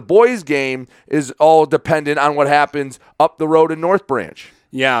because the boys' game is all dependent on what happens up the road in North Branch.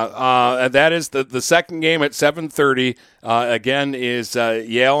 Yeah, that is the second game at 7:30. Again, is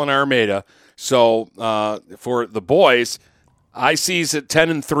Yale and Armada. So for the boys, IC's at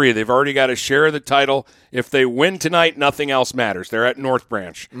 10-3. They've already got a share of the title. If they win tonight, nothing else matters. They're at North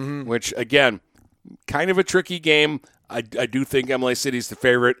Branch, which again, kind of a tricky game. I do think Imlay City's the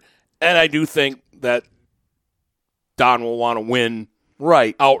favorite, and I do think that Don will want to win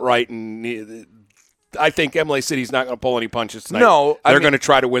outright, and I think Imlay City's not going to pull any punches tonight. No, they're going to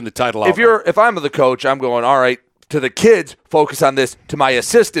try to win the title outright. If I'm the coach, I'm going, all right, to the kids, focus on this. To my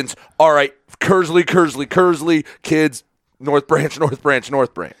assistants, all right, Kersley, kids, North Branch.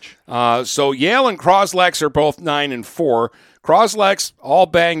 So Yale and Croslex are both 9-4. Croslex all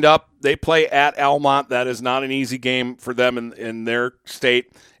banged up. They play at Almont. That is not an easy game for them in their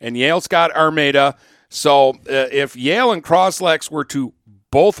state. And Yale's got Armada. So if Yale and Croslex were to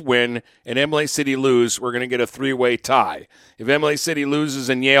both win and Imlay City lose, we're going to get a 3-way tie. If Imlay City loses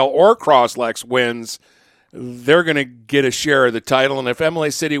and Yale or Croslex wins, they're going to get a share of the title. And if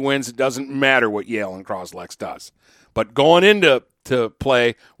Imlay City wins, it doesn't matter what Yale and Croslex does. But going into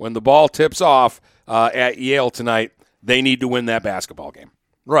play, when the ball tips off at Yale tonight, they need to win that basketball game.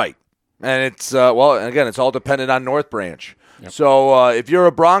 Right. And it's, again, it's all dependent on North Branch. Yep. So if you're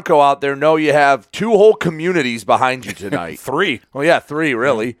a Bronco out there, know you have 2 whole communities behind you tonight. 3. Well, yeah, 3,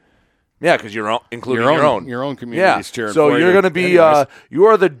 really. Yeah, because you're including your own. Your own community is cheering so for you. You're going to be, you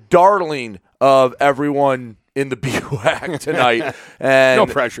are the darling of everyone in the BWAC tonight. And no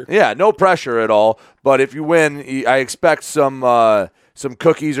pressure. Yeah, no pressure at all. But if you win, I expect some some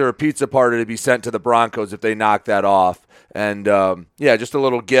cookies or a pizza party to be sent to the Broncos if they knock that off. And, just a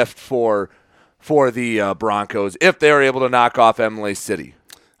little gift for the Broncos if they're able to knock off Emily City.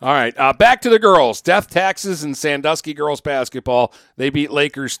 All right, back to the girls. Death Taxes and Sandusky girls basketball. They beat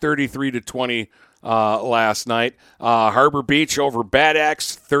Lakers 33-20 last night. Harbor Beach over Bad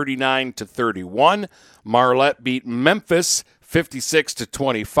Axe 39-31. Marlette beat Memphis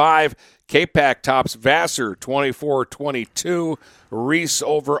 56-25. K-Pac tops Vassar 24-22. Reese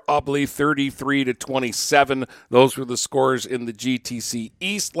over Ubley 33-27. Those were the scores in the GTC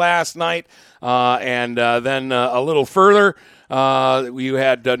East last night. And then a little further, you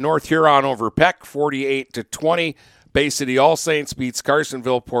had North Huron over Peck 48-20. Bay City All Saints beats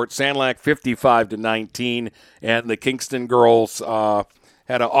Carsonville Port Sanilac 55-19. And the Kingston girls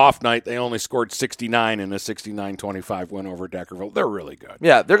had an off night. They only scored 69 in a 69-25 win over Deckerville. They're really good.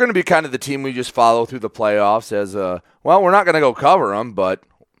 Yeah, they're going to be kind of the team we just follow through the playoffs as, we're not going to go cover them, but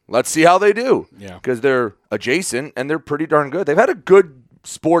let's see how they do. Yeah. Because they're adjacent, and they're pretty darn good. They've had a good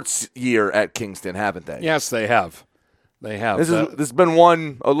sports year at Kingston, haven't they? Yes, they have. They have. This has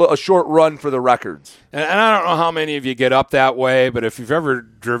been a short run for the records. And I don't know how many of you get up that way, but if you've ever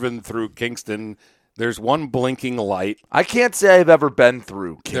driven through Kingston, there's one blinking light. I can't say I've ever been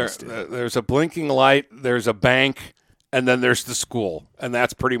through Kingston. There's a blinking light, there's a bank, and then there's the school, and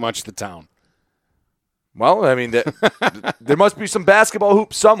that's pretty much the town. Well, I mean, there must be some basketball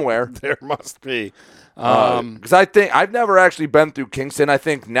hoops somewhere. There must be. Because I think I've never actually been through Kingston. I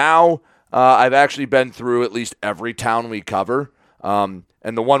think now I've actually been through at least every town we cover. And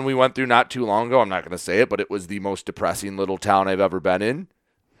the one we went through not too long ago, I'm not going to say it, but it was the most depressing little town I've ever been in.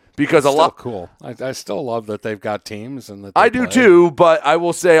 Because it's still cool. I still love that they've got teams and that they I do too, but I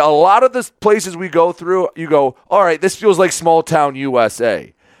will say a lot of the places we go through, you go, all right, this feels like small town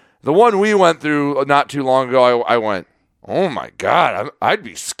USA. The one we went through not too long ago, I went, oh my God, I'd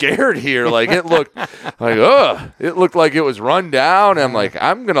be scared here. Like it looked it looked like it was run down. I'm like,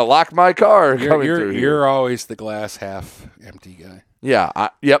 I'm gonna lock my car coming through here. You're always the glass half empty guy. Yeah,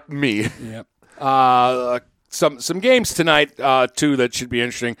 me. Yep. Some games tonight, too, that should be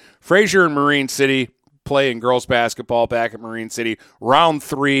interesting. Fraser and Marine City playing girls basketball back at Marine City. Round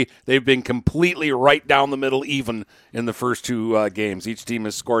 3, they've been completely right down the middle even in the first 2 games. Each team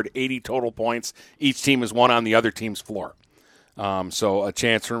has scored 80 total points. Each team has won on the other team's floor. So a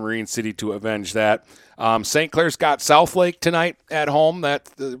chance for Marine City to avenge that. St. Clair's got Southlake tonight at home.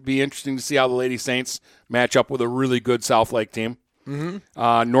 That'll be interesting to see how the Lady Saints match up with a really good Southlake team.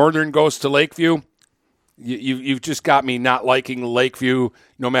 Mm-hmm. Northern goes to Lakeview. You've just got me not liking Lakeview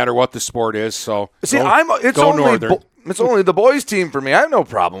no matter what the sport is. So see, it's only the boys' team for me. I have no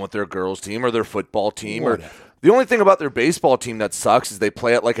problem with their girls' team or their football team. Or the only thing about their baseball team that sucks is they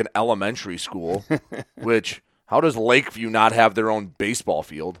play at like an elementary school. Which how does Lakeview not have their own baseball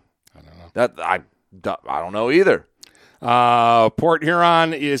field? I don't know. I don't know either. Port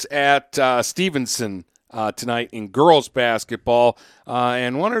Huron is at Stevenson tonight in girls basketball.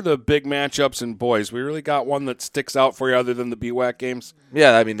 And what are the big matchups in boys? We really got one that sticks out for you other than the BWAC games?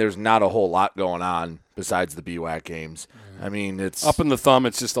 Yeah, I mean, there's not a whole lot going on besides the BWAC games. I mean, it's up in the thumb.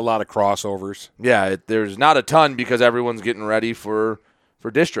 It's just a lot of crossovers. Yeah, there's not a ton because everyone's getting ready for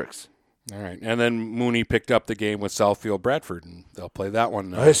districts. All right, and then Mooney picked up the game with Southfield Bradford, and they'll play that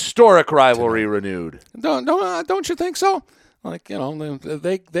one. A historic rivalry renewed. Don't you think so? Like, you know,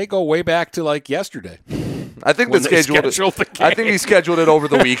 they go way back to like yesterday. I think he scheduled it over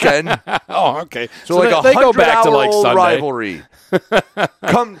the weekend. Oh, okay. So like they go back to like Sunday. Rivalry.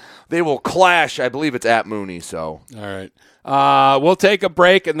 They will clash. I believe it's at Mooney. So all right. We'll take a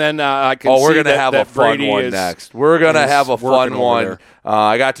break and then I can. We're gonna have a fun Brady one next. We're gonna have a fun one.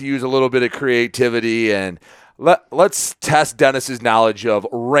 I got to use a little bit of creativity and let's test Dennis's knowledge of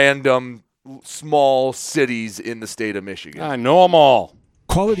random small cities in the state of Michigan. I know them all.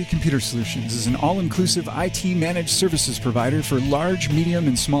 Quality Computer Solutions is an all-inclusive IT managed services provider for large, medium,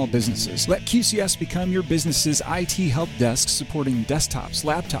 and small businesses. Let QCS become your business's IT help desk supporting desktops,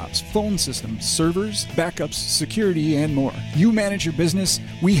 laptops, phone systems, servers, backups, security, and more. You manage your business,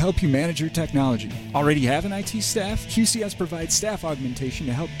 we help you manage your technology. Already have an IT staff? QCS provides staff augmentation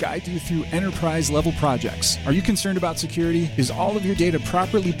to help guide you through enterprise-level projects. Are you concerned about security? Is all of your data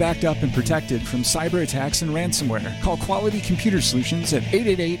properly backed up and protected from cyber attacks and ransomware? Call Quality Computer Solutions at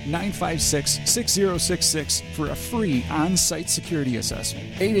 888-956-6066 for a free on-site security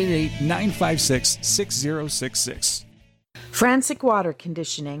assessment. 888-956-6066. Frantic Water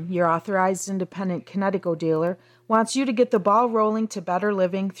Conditioning, your authorized independent Connecticut dealer, wants you to get the ball rolling to better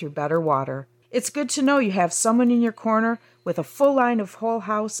living through better water. It's good to know you have someone in your corner with a full line of whole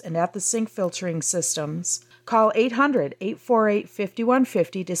house and at-the-sink filtering systems. Call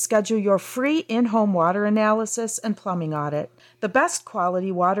 800-848-5150 to schedule your free in-home water analysis and plumbing audit. The best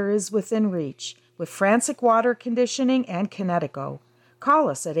quality water is within reach with Frantic Water Conditioning and Connecticut. Call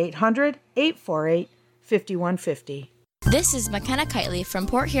us at 800-848-5150. This is McKenna Kitely from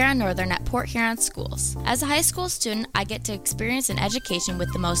Port Huron Northern at Port Huron Schools. As a high school student, I get to experience an education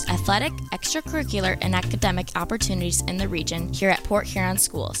with the most athletic, extracurricular, and academic opportunities in the region here at Port Huron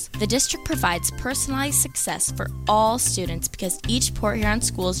Schools. The district provides personalized success for all students because each Port Huron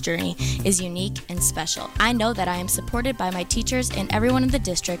Schools journey is unique and special. I know that I am supported by my teachers and everyone in the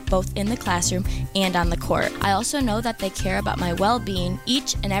district, both in the classroom and on the court. I also know that they care about my well-being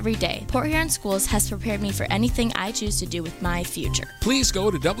each and every day. Port Huron Schools has prepared me for anything I choose to do with my future. Please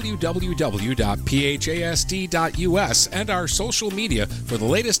go to www.phasd.us and our social media for the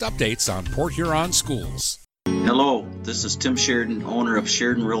latest updates on Port Huron schools. Hello, this is Tim Sheridan, owner of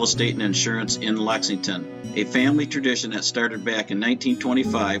Sheridan Real Estate and Insurance in Lexington, a family tradition that started back in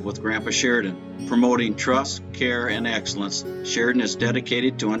 1925 with Grandpa Sheridan. Promoting trust, care, and excellence, Sheridan is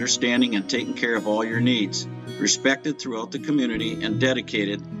dedicated to understanding and taking care of all your needs. Respected throughout the community and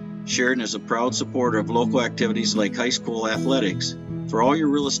dedicated, Sheridan is a proud supporter of local activities like high school athletics. For all your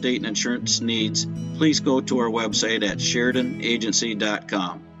real estate and insurance needs, please go to our website at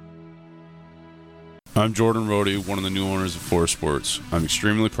SheridanAgency.com. I'm Jordan Rohde, one of the new owners of Forest Sports. I'm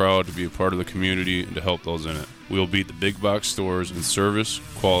extremely proud to be a part of the community and to help those in it. We will beat the big box stores in service,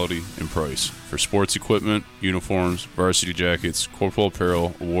 quality, and price. For sports equipment, uniforms, varsity jackets, corporal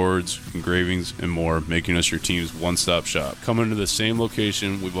apparel, awards, engravings, and more, making us your team's one-stop shop. Come into the same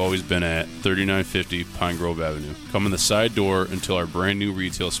location we've always been at, 3950 Pine Grove Avenue. Come in the side door until our brand new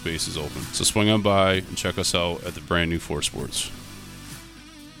retail space is open. So swing on by and check us out at the brand new Forest Sports.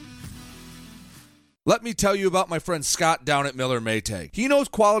 Let me tell you about my friend Scott down at Miller Maytag. He knows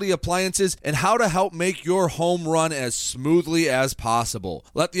quality appliances and how to help make your home run as smoothly as possible.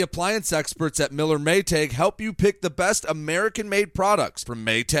 Let the appliance experts at Miller Maytag help you pick the best American-made products from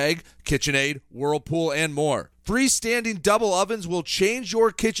Maytag, KitchenAid, Whirlpool, and more. Freestanding double ovens will change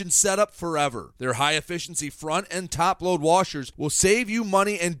your kitchen setup forever. Their high-efficiency front and top-load washers will save you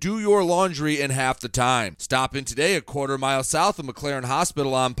money and do your laundry in half the time. Stop in today a quarter mile south of McLaren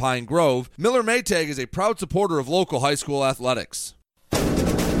Hospital on Pine Grove. Miller Maytag is a proud supporter of local high school athletics.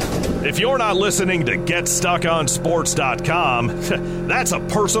 If you're not listening to GetStuckOnSports.com, that's a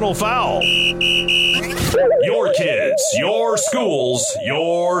personal foul. Your kids, your schools,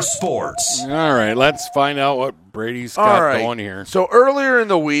 your sports. All right, let's find out what Brady's got going here. So earlier in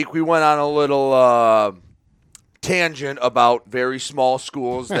the week, we went on a little tangent about very small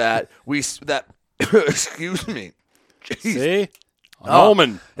schools that excuse me. Jeez. See?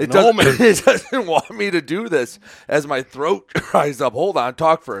 It doesn't want me to do this as my throat dries up. Hold on,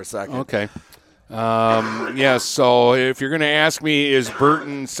 talk for a second. Okay. So if you're going to ask me, is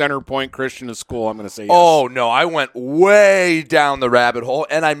Burton Center Point Christian a school, I'm going to say yes. Oh, no, I went way down the rabbit hole,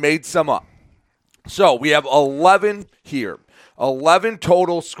 and I made some up. So we have 11 here. 11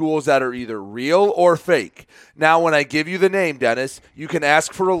 total schools that are either real or fake. Now, when I give you the name, Dennis, you can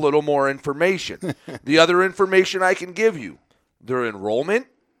ask for a little more information. The other information I can give you, their enrollment,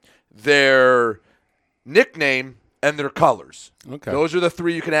 their nickname, and their colors. Okay. Those are the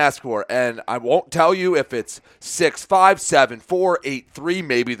three you can ask for. And I won't tell you if it's 6, 5, 7, 4, 8, 3.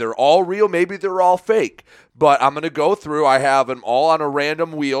 Maybe they're all real. Maybe they're all fake. But I'm going to go through. I have them all on a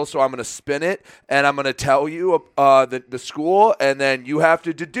random wheel, so I'm going to spin it, and I'm going to tell you the school, and then you have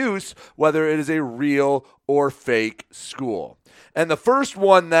to deduce whether it is a real or fake school. And the first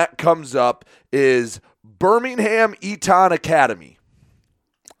one that comes up is Birmingham Eton Academy.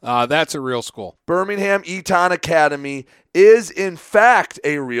 That's a real school. Birmingham Eton Academy is, in fact,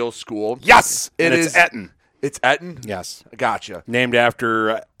 a real school. Yes! It's Eton. It's Eton? Yes. Gotcha. Named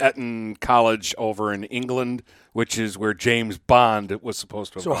after Eton College over in England, which is where James Bond was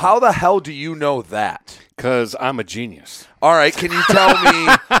supposed to have So gone. how the hell do you know that? Because I'm a genius. All right, can you tell me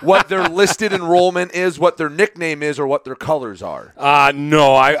what their listed enrollment is, what their nickname is, or what their colors are?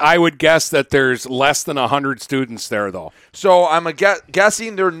 No, I would guess that there's less than 100 students there, though. So I'm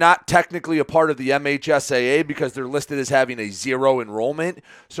guessing they're not technically a part of the MHSAA because they're listed as having a 0 enrollment.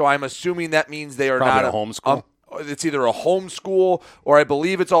 So I'm assuming that means they are Probably not a homeschool. It's either a homeschool or I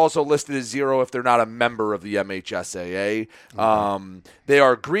believe it's also listed as 0 if they're not a member of the MHSAA. Okay. They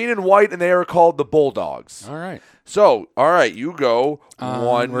are green and white, and they are called the Bulldogs. All right. So, all right, you go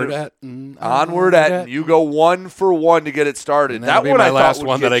onward Eton. You go 1 for 1 to get it started. That one, my last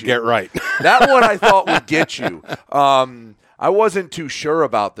one that I get right. That one I thought would get you. I wasn't too sure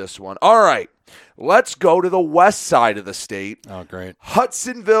about this one. All right, let's go to the west side of the state. Oh, great.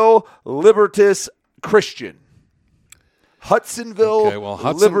 Hudsonville Libertas Christian. Hudsonville,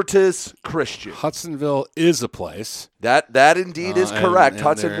 Libertas Christian. Hudsonville is a place. That indeed is correct. And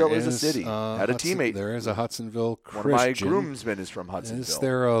Hudsonville is a city. Had a teammate. There is a Hudsonville Christian. One of my groomsmen is from Hudsonville. Is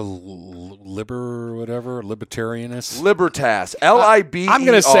there a libertarianist? Libertas. L-I-B-E-R-T-A-S. I'm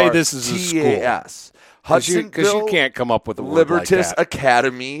going to say this is a school. Hudsonville, because you can't come up with a word like Libertas that.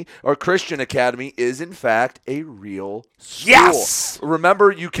 Academy or Christian Academy is in fact a real school. Yes!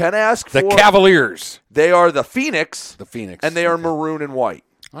 Remember, you can ask the for Cavaliers. They are the Phoenix. The Phoenix. And they are maroon and white.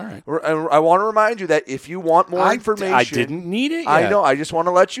 All right. I want to remind you that if you want more information. I didn't need it yet. I know. I just want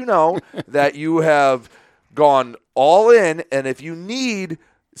to let you know that you have gone all in, and if you need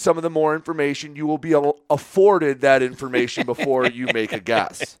some of the more information, you will be afforded that information before you make a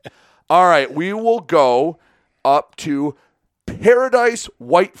guess. All right, we will go up to Paradise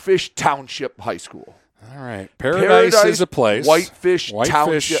Whitefish Township High School. All right. Paradise is a place. Whitefish Township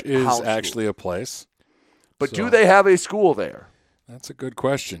Township is actually a place. But do they have a school there? That's a good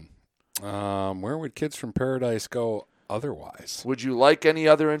question. Where would kids from Paradise go otherwise? Would you like any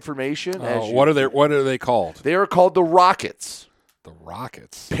other information? What are they called? They are called the Rockets. The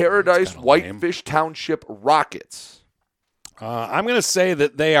Rockets. Paradise Whitefish Township Rockets. I'm going to say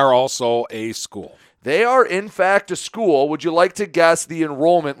that they are also a school. They are, in fact, a school. Would you like to guess the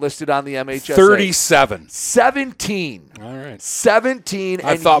enrollment listed on the MHSA? 37. 17. All right. 17.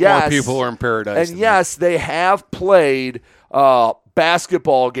 I thought more people were in Paradise. And yes, they have played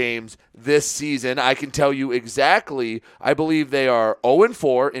basketball games this season. I can tell you exactly. I believe they are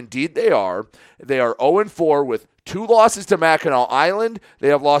 0-4. Indeed, they are. They are 0-4 with 2 losses to Mackinac Island. They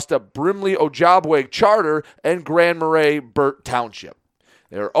have lost to Brimley Ojibwe Charter and Grand Marais Burt Township.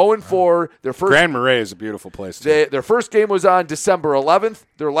 They're 0-4. Grand Marais is a beautiful place, too. Their first game was on December 11th.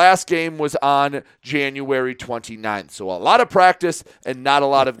 Their last game was on January 29th. So a lot of practice and not a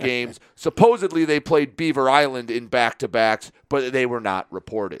lot of games. Supposedly they played Beaver Island in back-to-backs, but they were not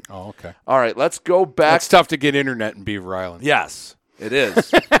reported. Oh, okay. All right, let's go back. It's tough to get internet in Beaver Island. Yes, it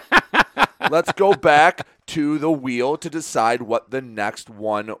is. Let's go back to the wheel to decide what the next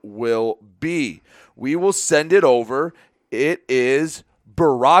one will be. We will send it over. It is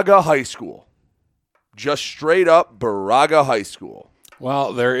Baraga High School. Just straight up Baraga High School.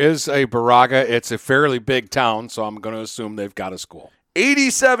 Well, there is a Baraga. It's a fairly big town, so I'm going to assume they've got a school.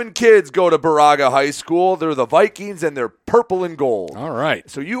 87 kids go to Baraga High School. They're the Vikings, and they're purple and gold. All right.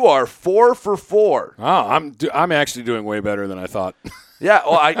 So you are 4 for 4. Oh, I'm actually doing way better than I thought. Yeah,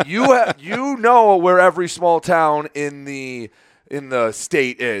 well, you know where every small town in the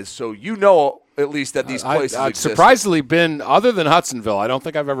state is, so you know at least that these places I've exist. surprisingly been, other than Hudsonville, I don't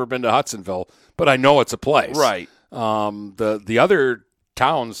think I've ever been to Hudsonville, but I know it's a place. Right. The other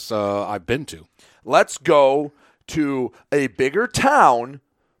towns I've been to. Let's go to a bigger town,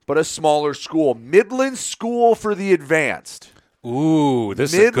 but a smaller school. Midland School for the Advanced. Ooh,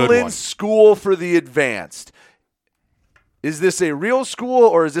 this is a good one. Midland School for the Advanced. Is this a real school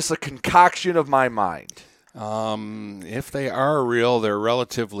or is this a concoction of my mind? If they are real, they're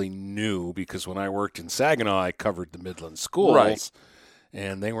relatively new because when I worked in Saginaw, I covered the Midland schools. Right.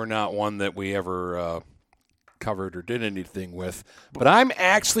 And they were not one that we ever covered or did anything with. But I'm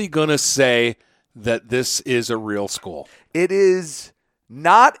actually going to say that this is a real school. It is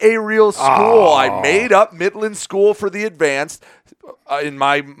not a real school. Oh. I made up Midland School for the Advanced. In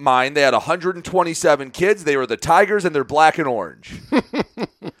my mind, they had 127 kids. They were the Tigers, and they're black and orange.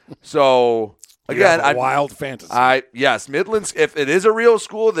 So, again, wild fantasy. Yes, Midlands. If it is a real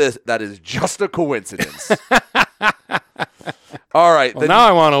school, that is just a coincidence. All right. Well, now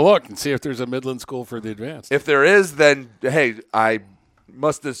I want to look and see if there's a Midland School for the Advanced. If there is, then, hey, I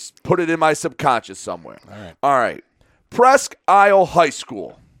must have put it in my subconscious somewhere. All right. Presque Isle High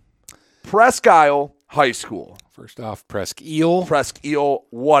School. Presque Isle High School. First off, Presque Isle. Presque Isle,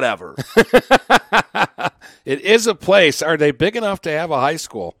 whatever. It is a place. Are they big enough to have a high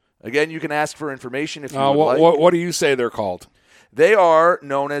school? Again, you can ask for information if you would like. What do you say they're called? They are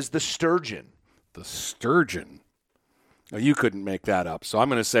known as the Sturgeon. The Sturgeon. Oh, you couldn't make that up, so I'm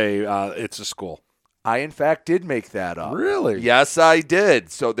going to say it's a school. I, in fact, did make that up. Really? Yes, I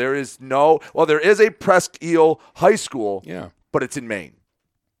did. So there is there is a Presque Isle High School, but it's in Maine.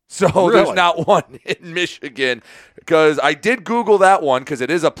 So There's not one in Michigan because I did Google that one because it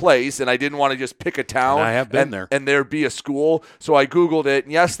is a place and I didn't want to just pick a town. And I have been there. And there be a school. So I Googled it.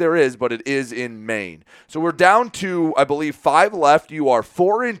 And yes, there is, but it is in Maine. So we're down to, I believe, 5 left. You are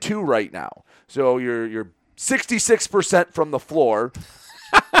 4-2 right now. So you're 66% from the floor.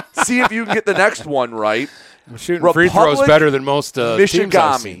 See if you can get the next one right. I'm shooting free throws better than most teams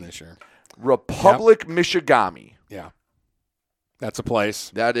I've seen this year. Republic Michigami. Yeah. That's a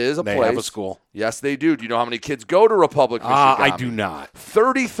place. That is a place. They have a school. Yes, they do. Do you know how many kids go to Republic Michigami? I do not.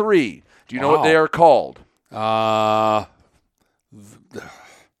 33. Do you know what they are called? The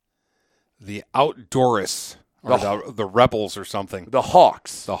Outdoorists. Or the Rebels or something. The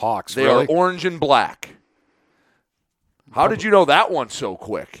Hawks. The Hawks, They really? are orange and black. How did you know that one so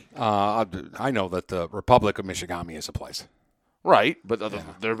quick? I know that the Republic of Michigami is a place. Right, but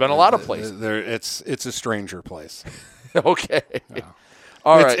there have been a lot of places. It's a stranger place. Okay. Yeah.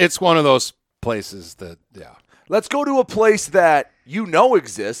 All right. It's one of those places that, yeah. Let's go to a place that you know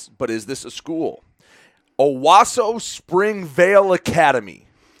exists, but is this a school? Owasso Springvale Academy.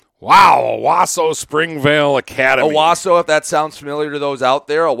 Wow, Owasso Springvale Academy. Owasso, if that sounds familiar to those out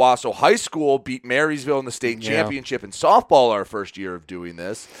there, Owasso High School beat Marysville in the state championship in softball our first year of doing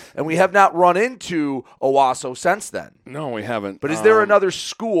this, and we have not run into Owasso since then. No, we haven't. But is there another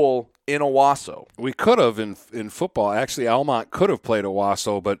school in Owasso? We could have in football. Actually, Almont could have played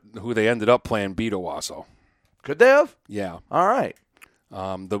Owasso, but who they ended up playing beat Owasso. Could they have? Yeah. All right.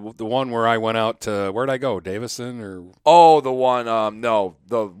 The one where I went out to, where'd I go? Davison or? Oh, the one,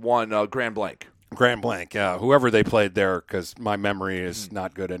 Grand Blanc. Grand Blanc, yeah. Whoever they played there, because my memory is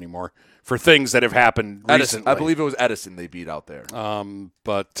not good anymore for things that have happened recently. I believe it was Edison they beat out there.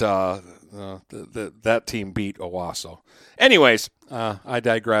 But that team beat Owasso. Anyways, I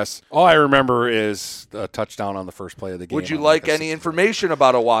digress. All I remember is a touchdown on the first play of the game. Would you like any information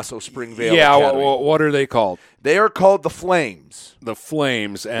about Owasso Springvale Yeah, Academy? what are they called? They are called the Flames. The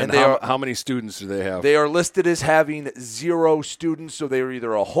Flames. And how many students do they have? They are listed as having 0 students, so they are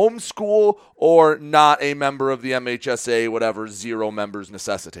either a home school or not a member of the MHSA, whatever 0 members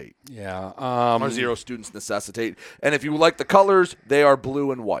necessitate. Yeah. Or 0 students necessitate. And if you like the colors, they are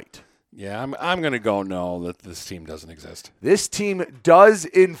blue and white. Yeah, I'm going to go no, that this team doesn't exist. This team does,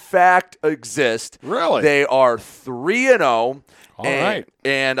 in fact, exist. Really? They are 3-0. All right.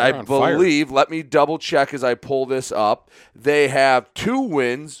 And They're I on fire. believe, let me double check as I pull this up, they have 2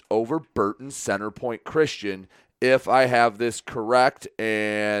 wins over Burton Centerpoint Christian, if I have this correct.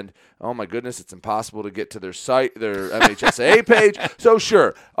 And, oh my goodness, it's impossible to get to their site, their MHSAA page. So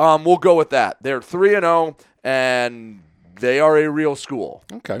sure, we'll go with that. They're 3-0, and they are a real school.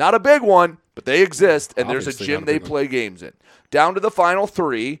 Okay. Not a big one, but they exist, and Obviously there's a gym not a they big one. play games in. Down to the final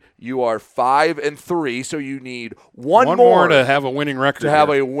 3, you are 5-3, so you need one more to have a winning record. to have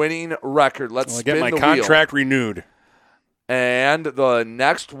a winning record. Let's spin get my the contract wheel. renewed. And the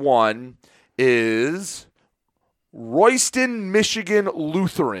next one is Royston, Michigan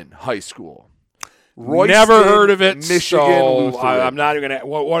Lutheran High School. Royston, Never heard of it. Michigan so Lutheran. I'm not even going to.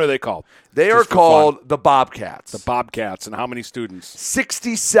 What are they called? They are Just for called fun. the Bobcats. The Bobcats. And how many students?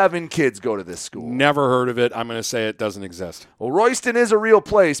 67 kids go to this school. Never heard of it. I'm going to say it doesn't exist. Well, Royston is a real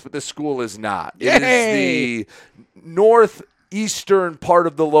place, but this school is not. It is Yay! the northeastern part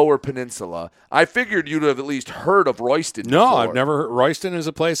of the Lower Peninsula. I figured you'd have at least heard of Royston No, before. I've never heard. Royston is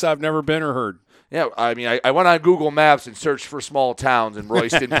a place I've never been or heard. Yeah, I mean, I went on Google Maps and searched for small towns, and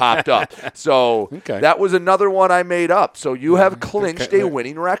Royston popped up. So that was another one I made up. So you have clinched a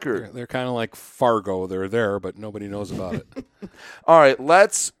winning record. They're kind of like Fargo. They're there, but nobody knows about it. All right,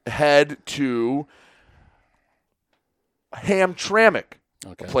 let's head to Hamtramck,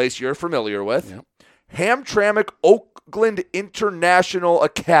 a place you're familiar with. Yep. Hamtramck Oakland International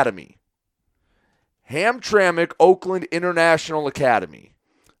Academy. Hamtramck Oakland International Academy.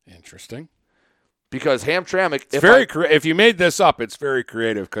 Interesting. Because Hamtramck, if you made this up, it's very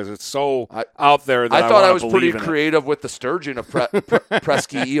creative because it's so out there that I thought I wanna was pretty believe in it. creative with the sturgeon of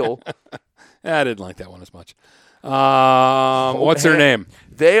Presky Eel. I didn't like that one as much. What's their name?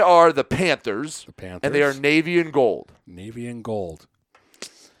 They are the Panthers. The Panthers. And they are navy and gold. Navy and gold.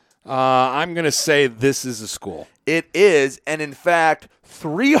 I'm going to say this is a school. It is, and in fact,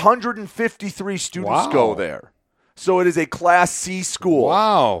 353 students go there. So it is a Class C school.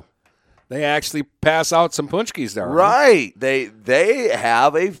 Wow. They actually pass out some punchkis there. Right. They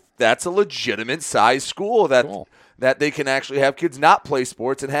have that's a legitimate size school that they can actually have kids not play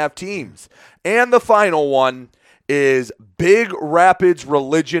sports and have teams. And the final one is Big Rapids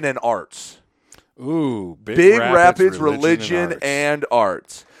Religion and Arts. Ooh, Big Rapids Religion and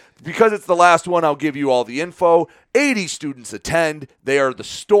Arts. Because it's the last one, I'll give you all the info. 80 students attend. They are the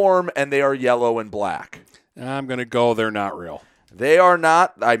Storm, and they are yellow and black. I'm going to go they're not real. They are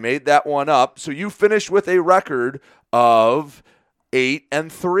not. I made that one up. So you finished with a record of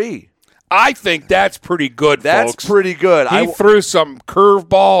 8-3. I think that's pretty good, That's folks. pretty good. He threw some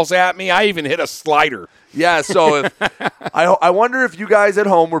curveballs at me. I even hit a slider. Yeah, so if I wonder if you guys at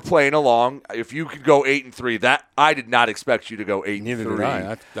home were playing along, if you could go 8-3. That I did not expect you to go 8-3. Neither did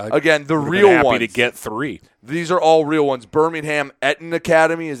I. Again, the Would've real been happy ones to get 3. These are all real ones. Birmingham Eton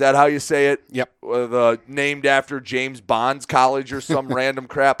Academy, is that how you say it? Yep. Named after James Bond's college or some random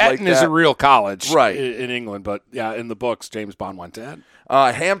crap like that. Eton is a real college, right, in England, but yeah, in the books, James Bond went to Eton.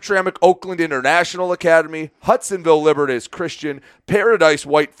 Hamtramck Oakland International Academy, Hudsonville Libertas Christian, Paradise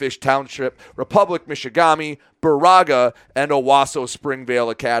Whitefish Township, Republic Michigami, Baraga, and Owasso Springvale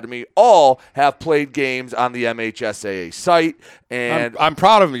Academy all have played games on the MHSAA site. And I'm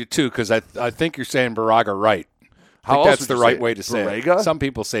proud of you, too, because I think you're saying Baraga right. I think that's the right way to say it. Some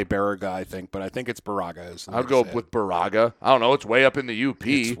people say Baraga, I think, but I think it's Baraga. I'd go with Baraga. I don't know. It's way up in the UP.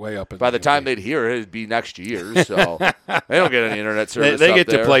 It's way up in By the time they'd hear it, it'd be next year. So they don't get any internet service. They get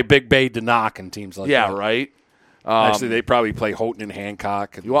there. to play Big Bay Denock and teams like that. Yeah, right. Actually, they probably play Houghton and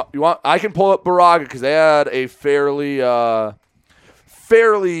Hancock. You want? I can pull up Baraga because they had a fairly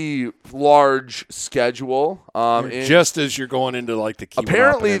large schedule. Just as you're going into like the Keweenaw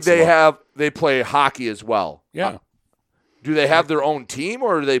apparently Peninsula. they play hockey as well. Yeah. Do they have their own team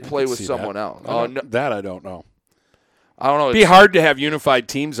or do they play with someone else? That I don't know. I don't know. It'd be hard to have unified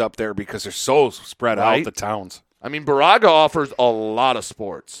teams up there because they're so spread out, the towns. I mean, Baraga offers a lot of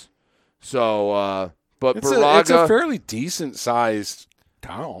sports. So, but Baraga... It's a fairly decent-sized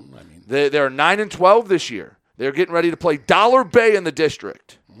town. I mean, they're 9-12 this year. They're getting ready to play Dollar Bay in the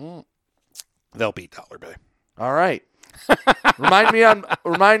district. They'll beat Dollar Bay. All right. Remind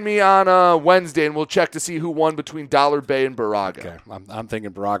me on Wednesday, and we'll check to see who won between Dollar Bay and Baraga. Okay, I'm thinking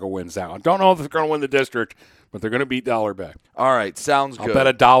Baraga wins that one. Don't know if they're going to win the district, but they're going to beat Dollar Bay. All right, sounds good. I'll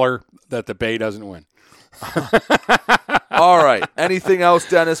bet $1 that the Bay doesn't win. All right. Anything else,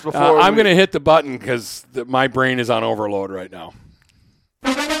 Dennis? Before I'm going to hit the button because my brain is on overload right now.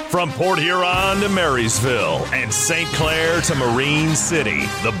 From Port Huron to Marysville and St. Clair to Marine City,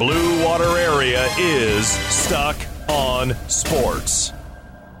 the Blue Water area is Stuck on Sports.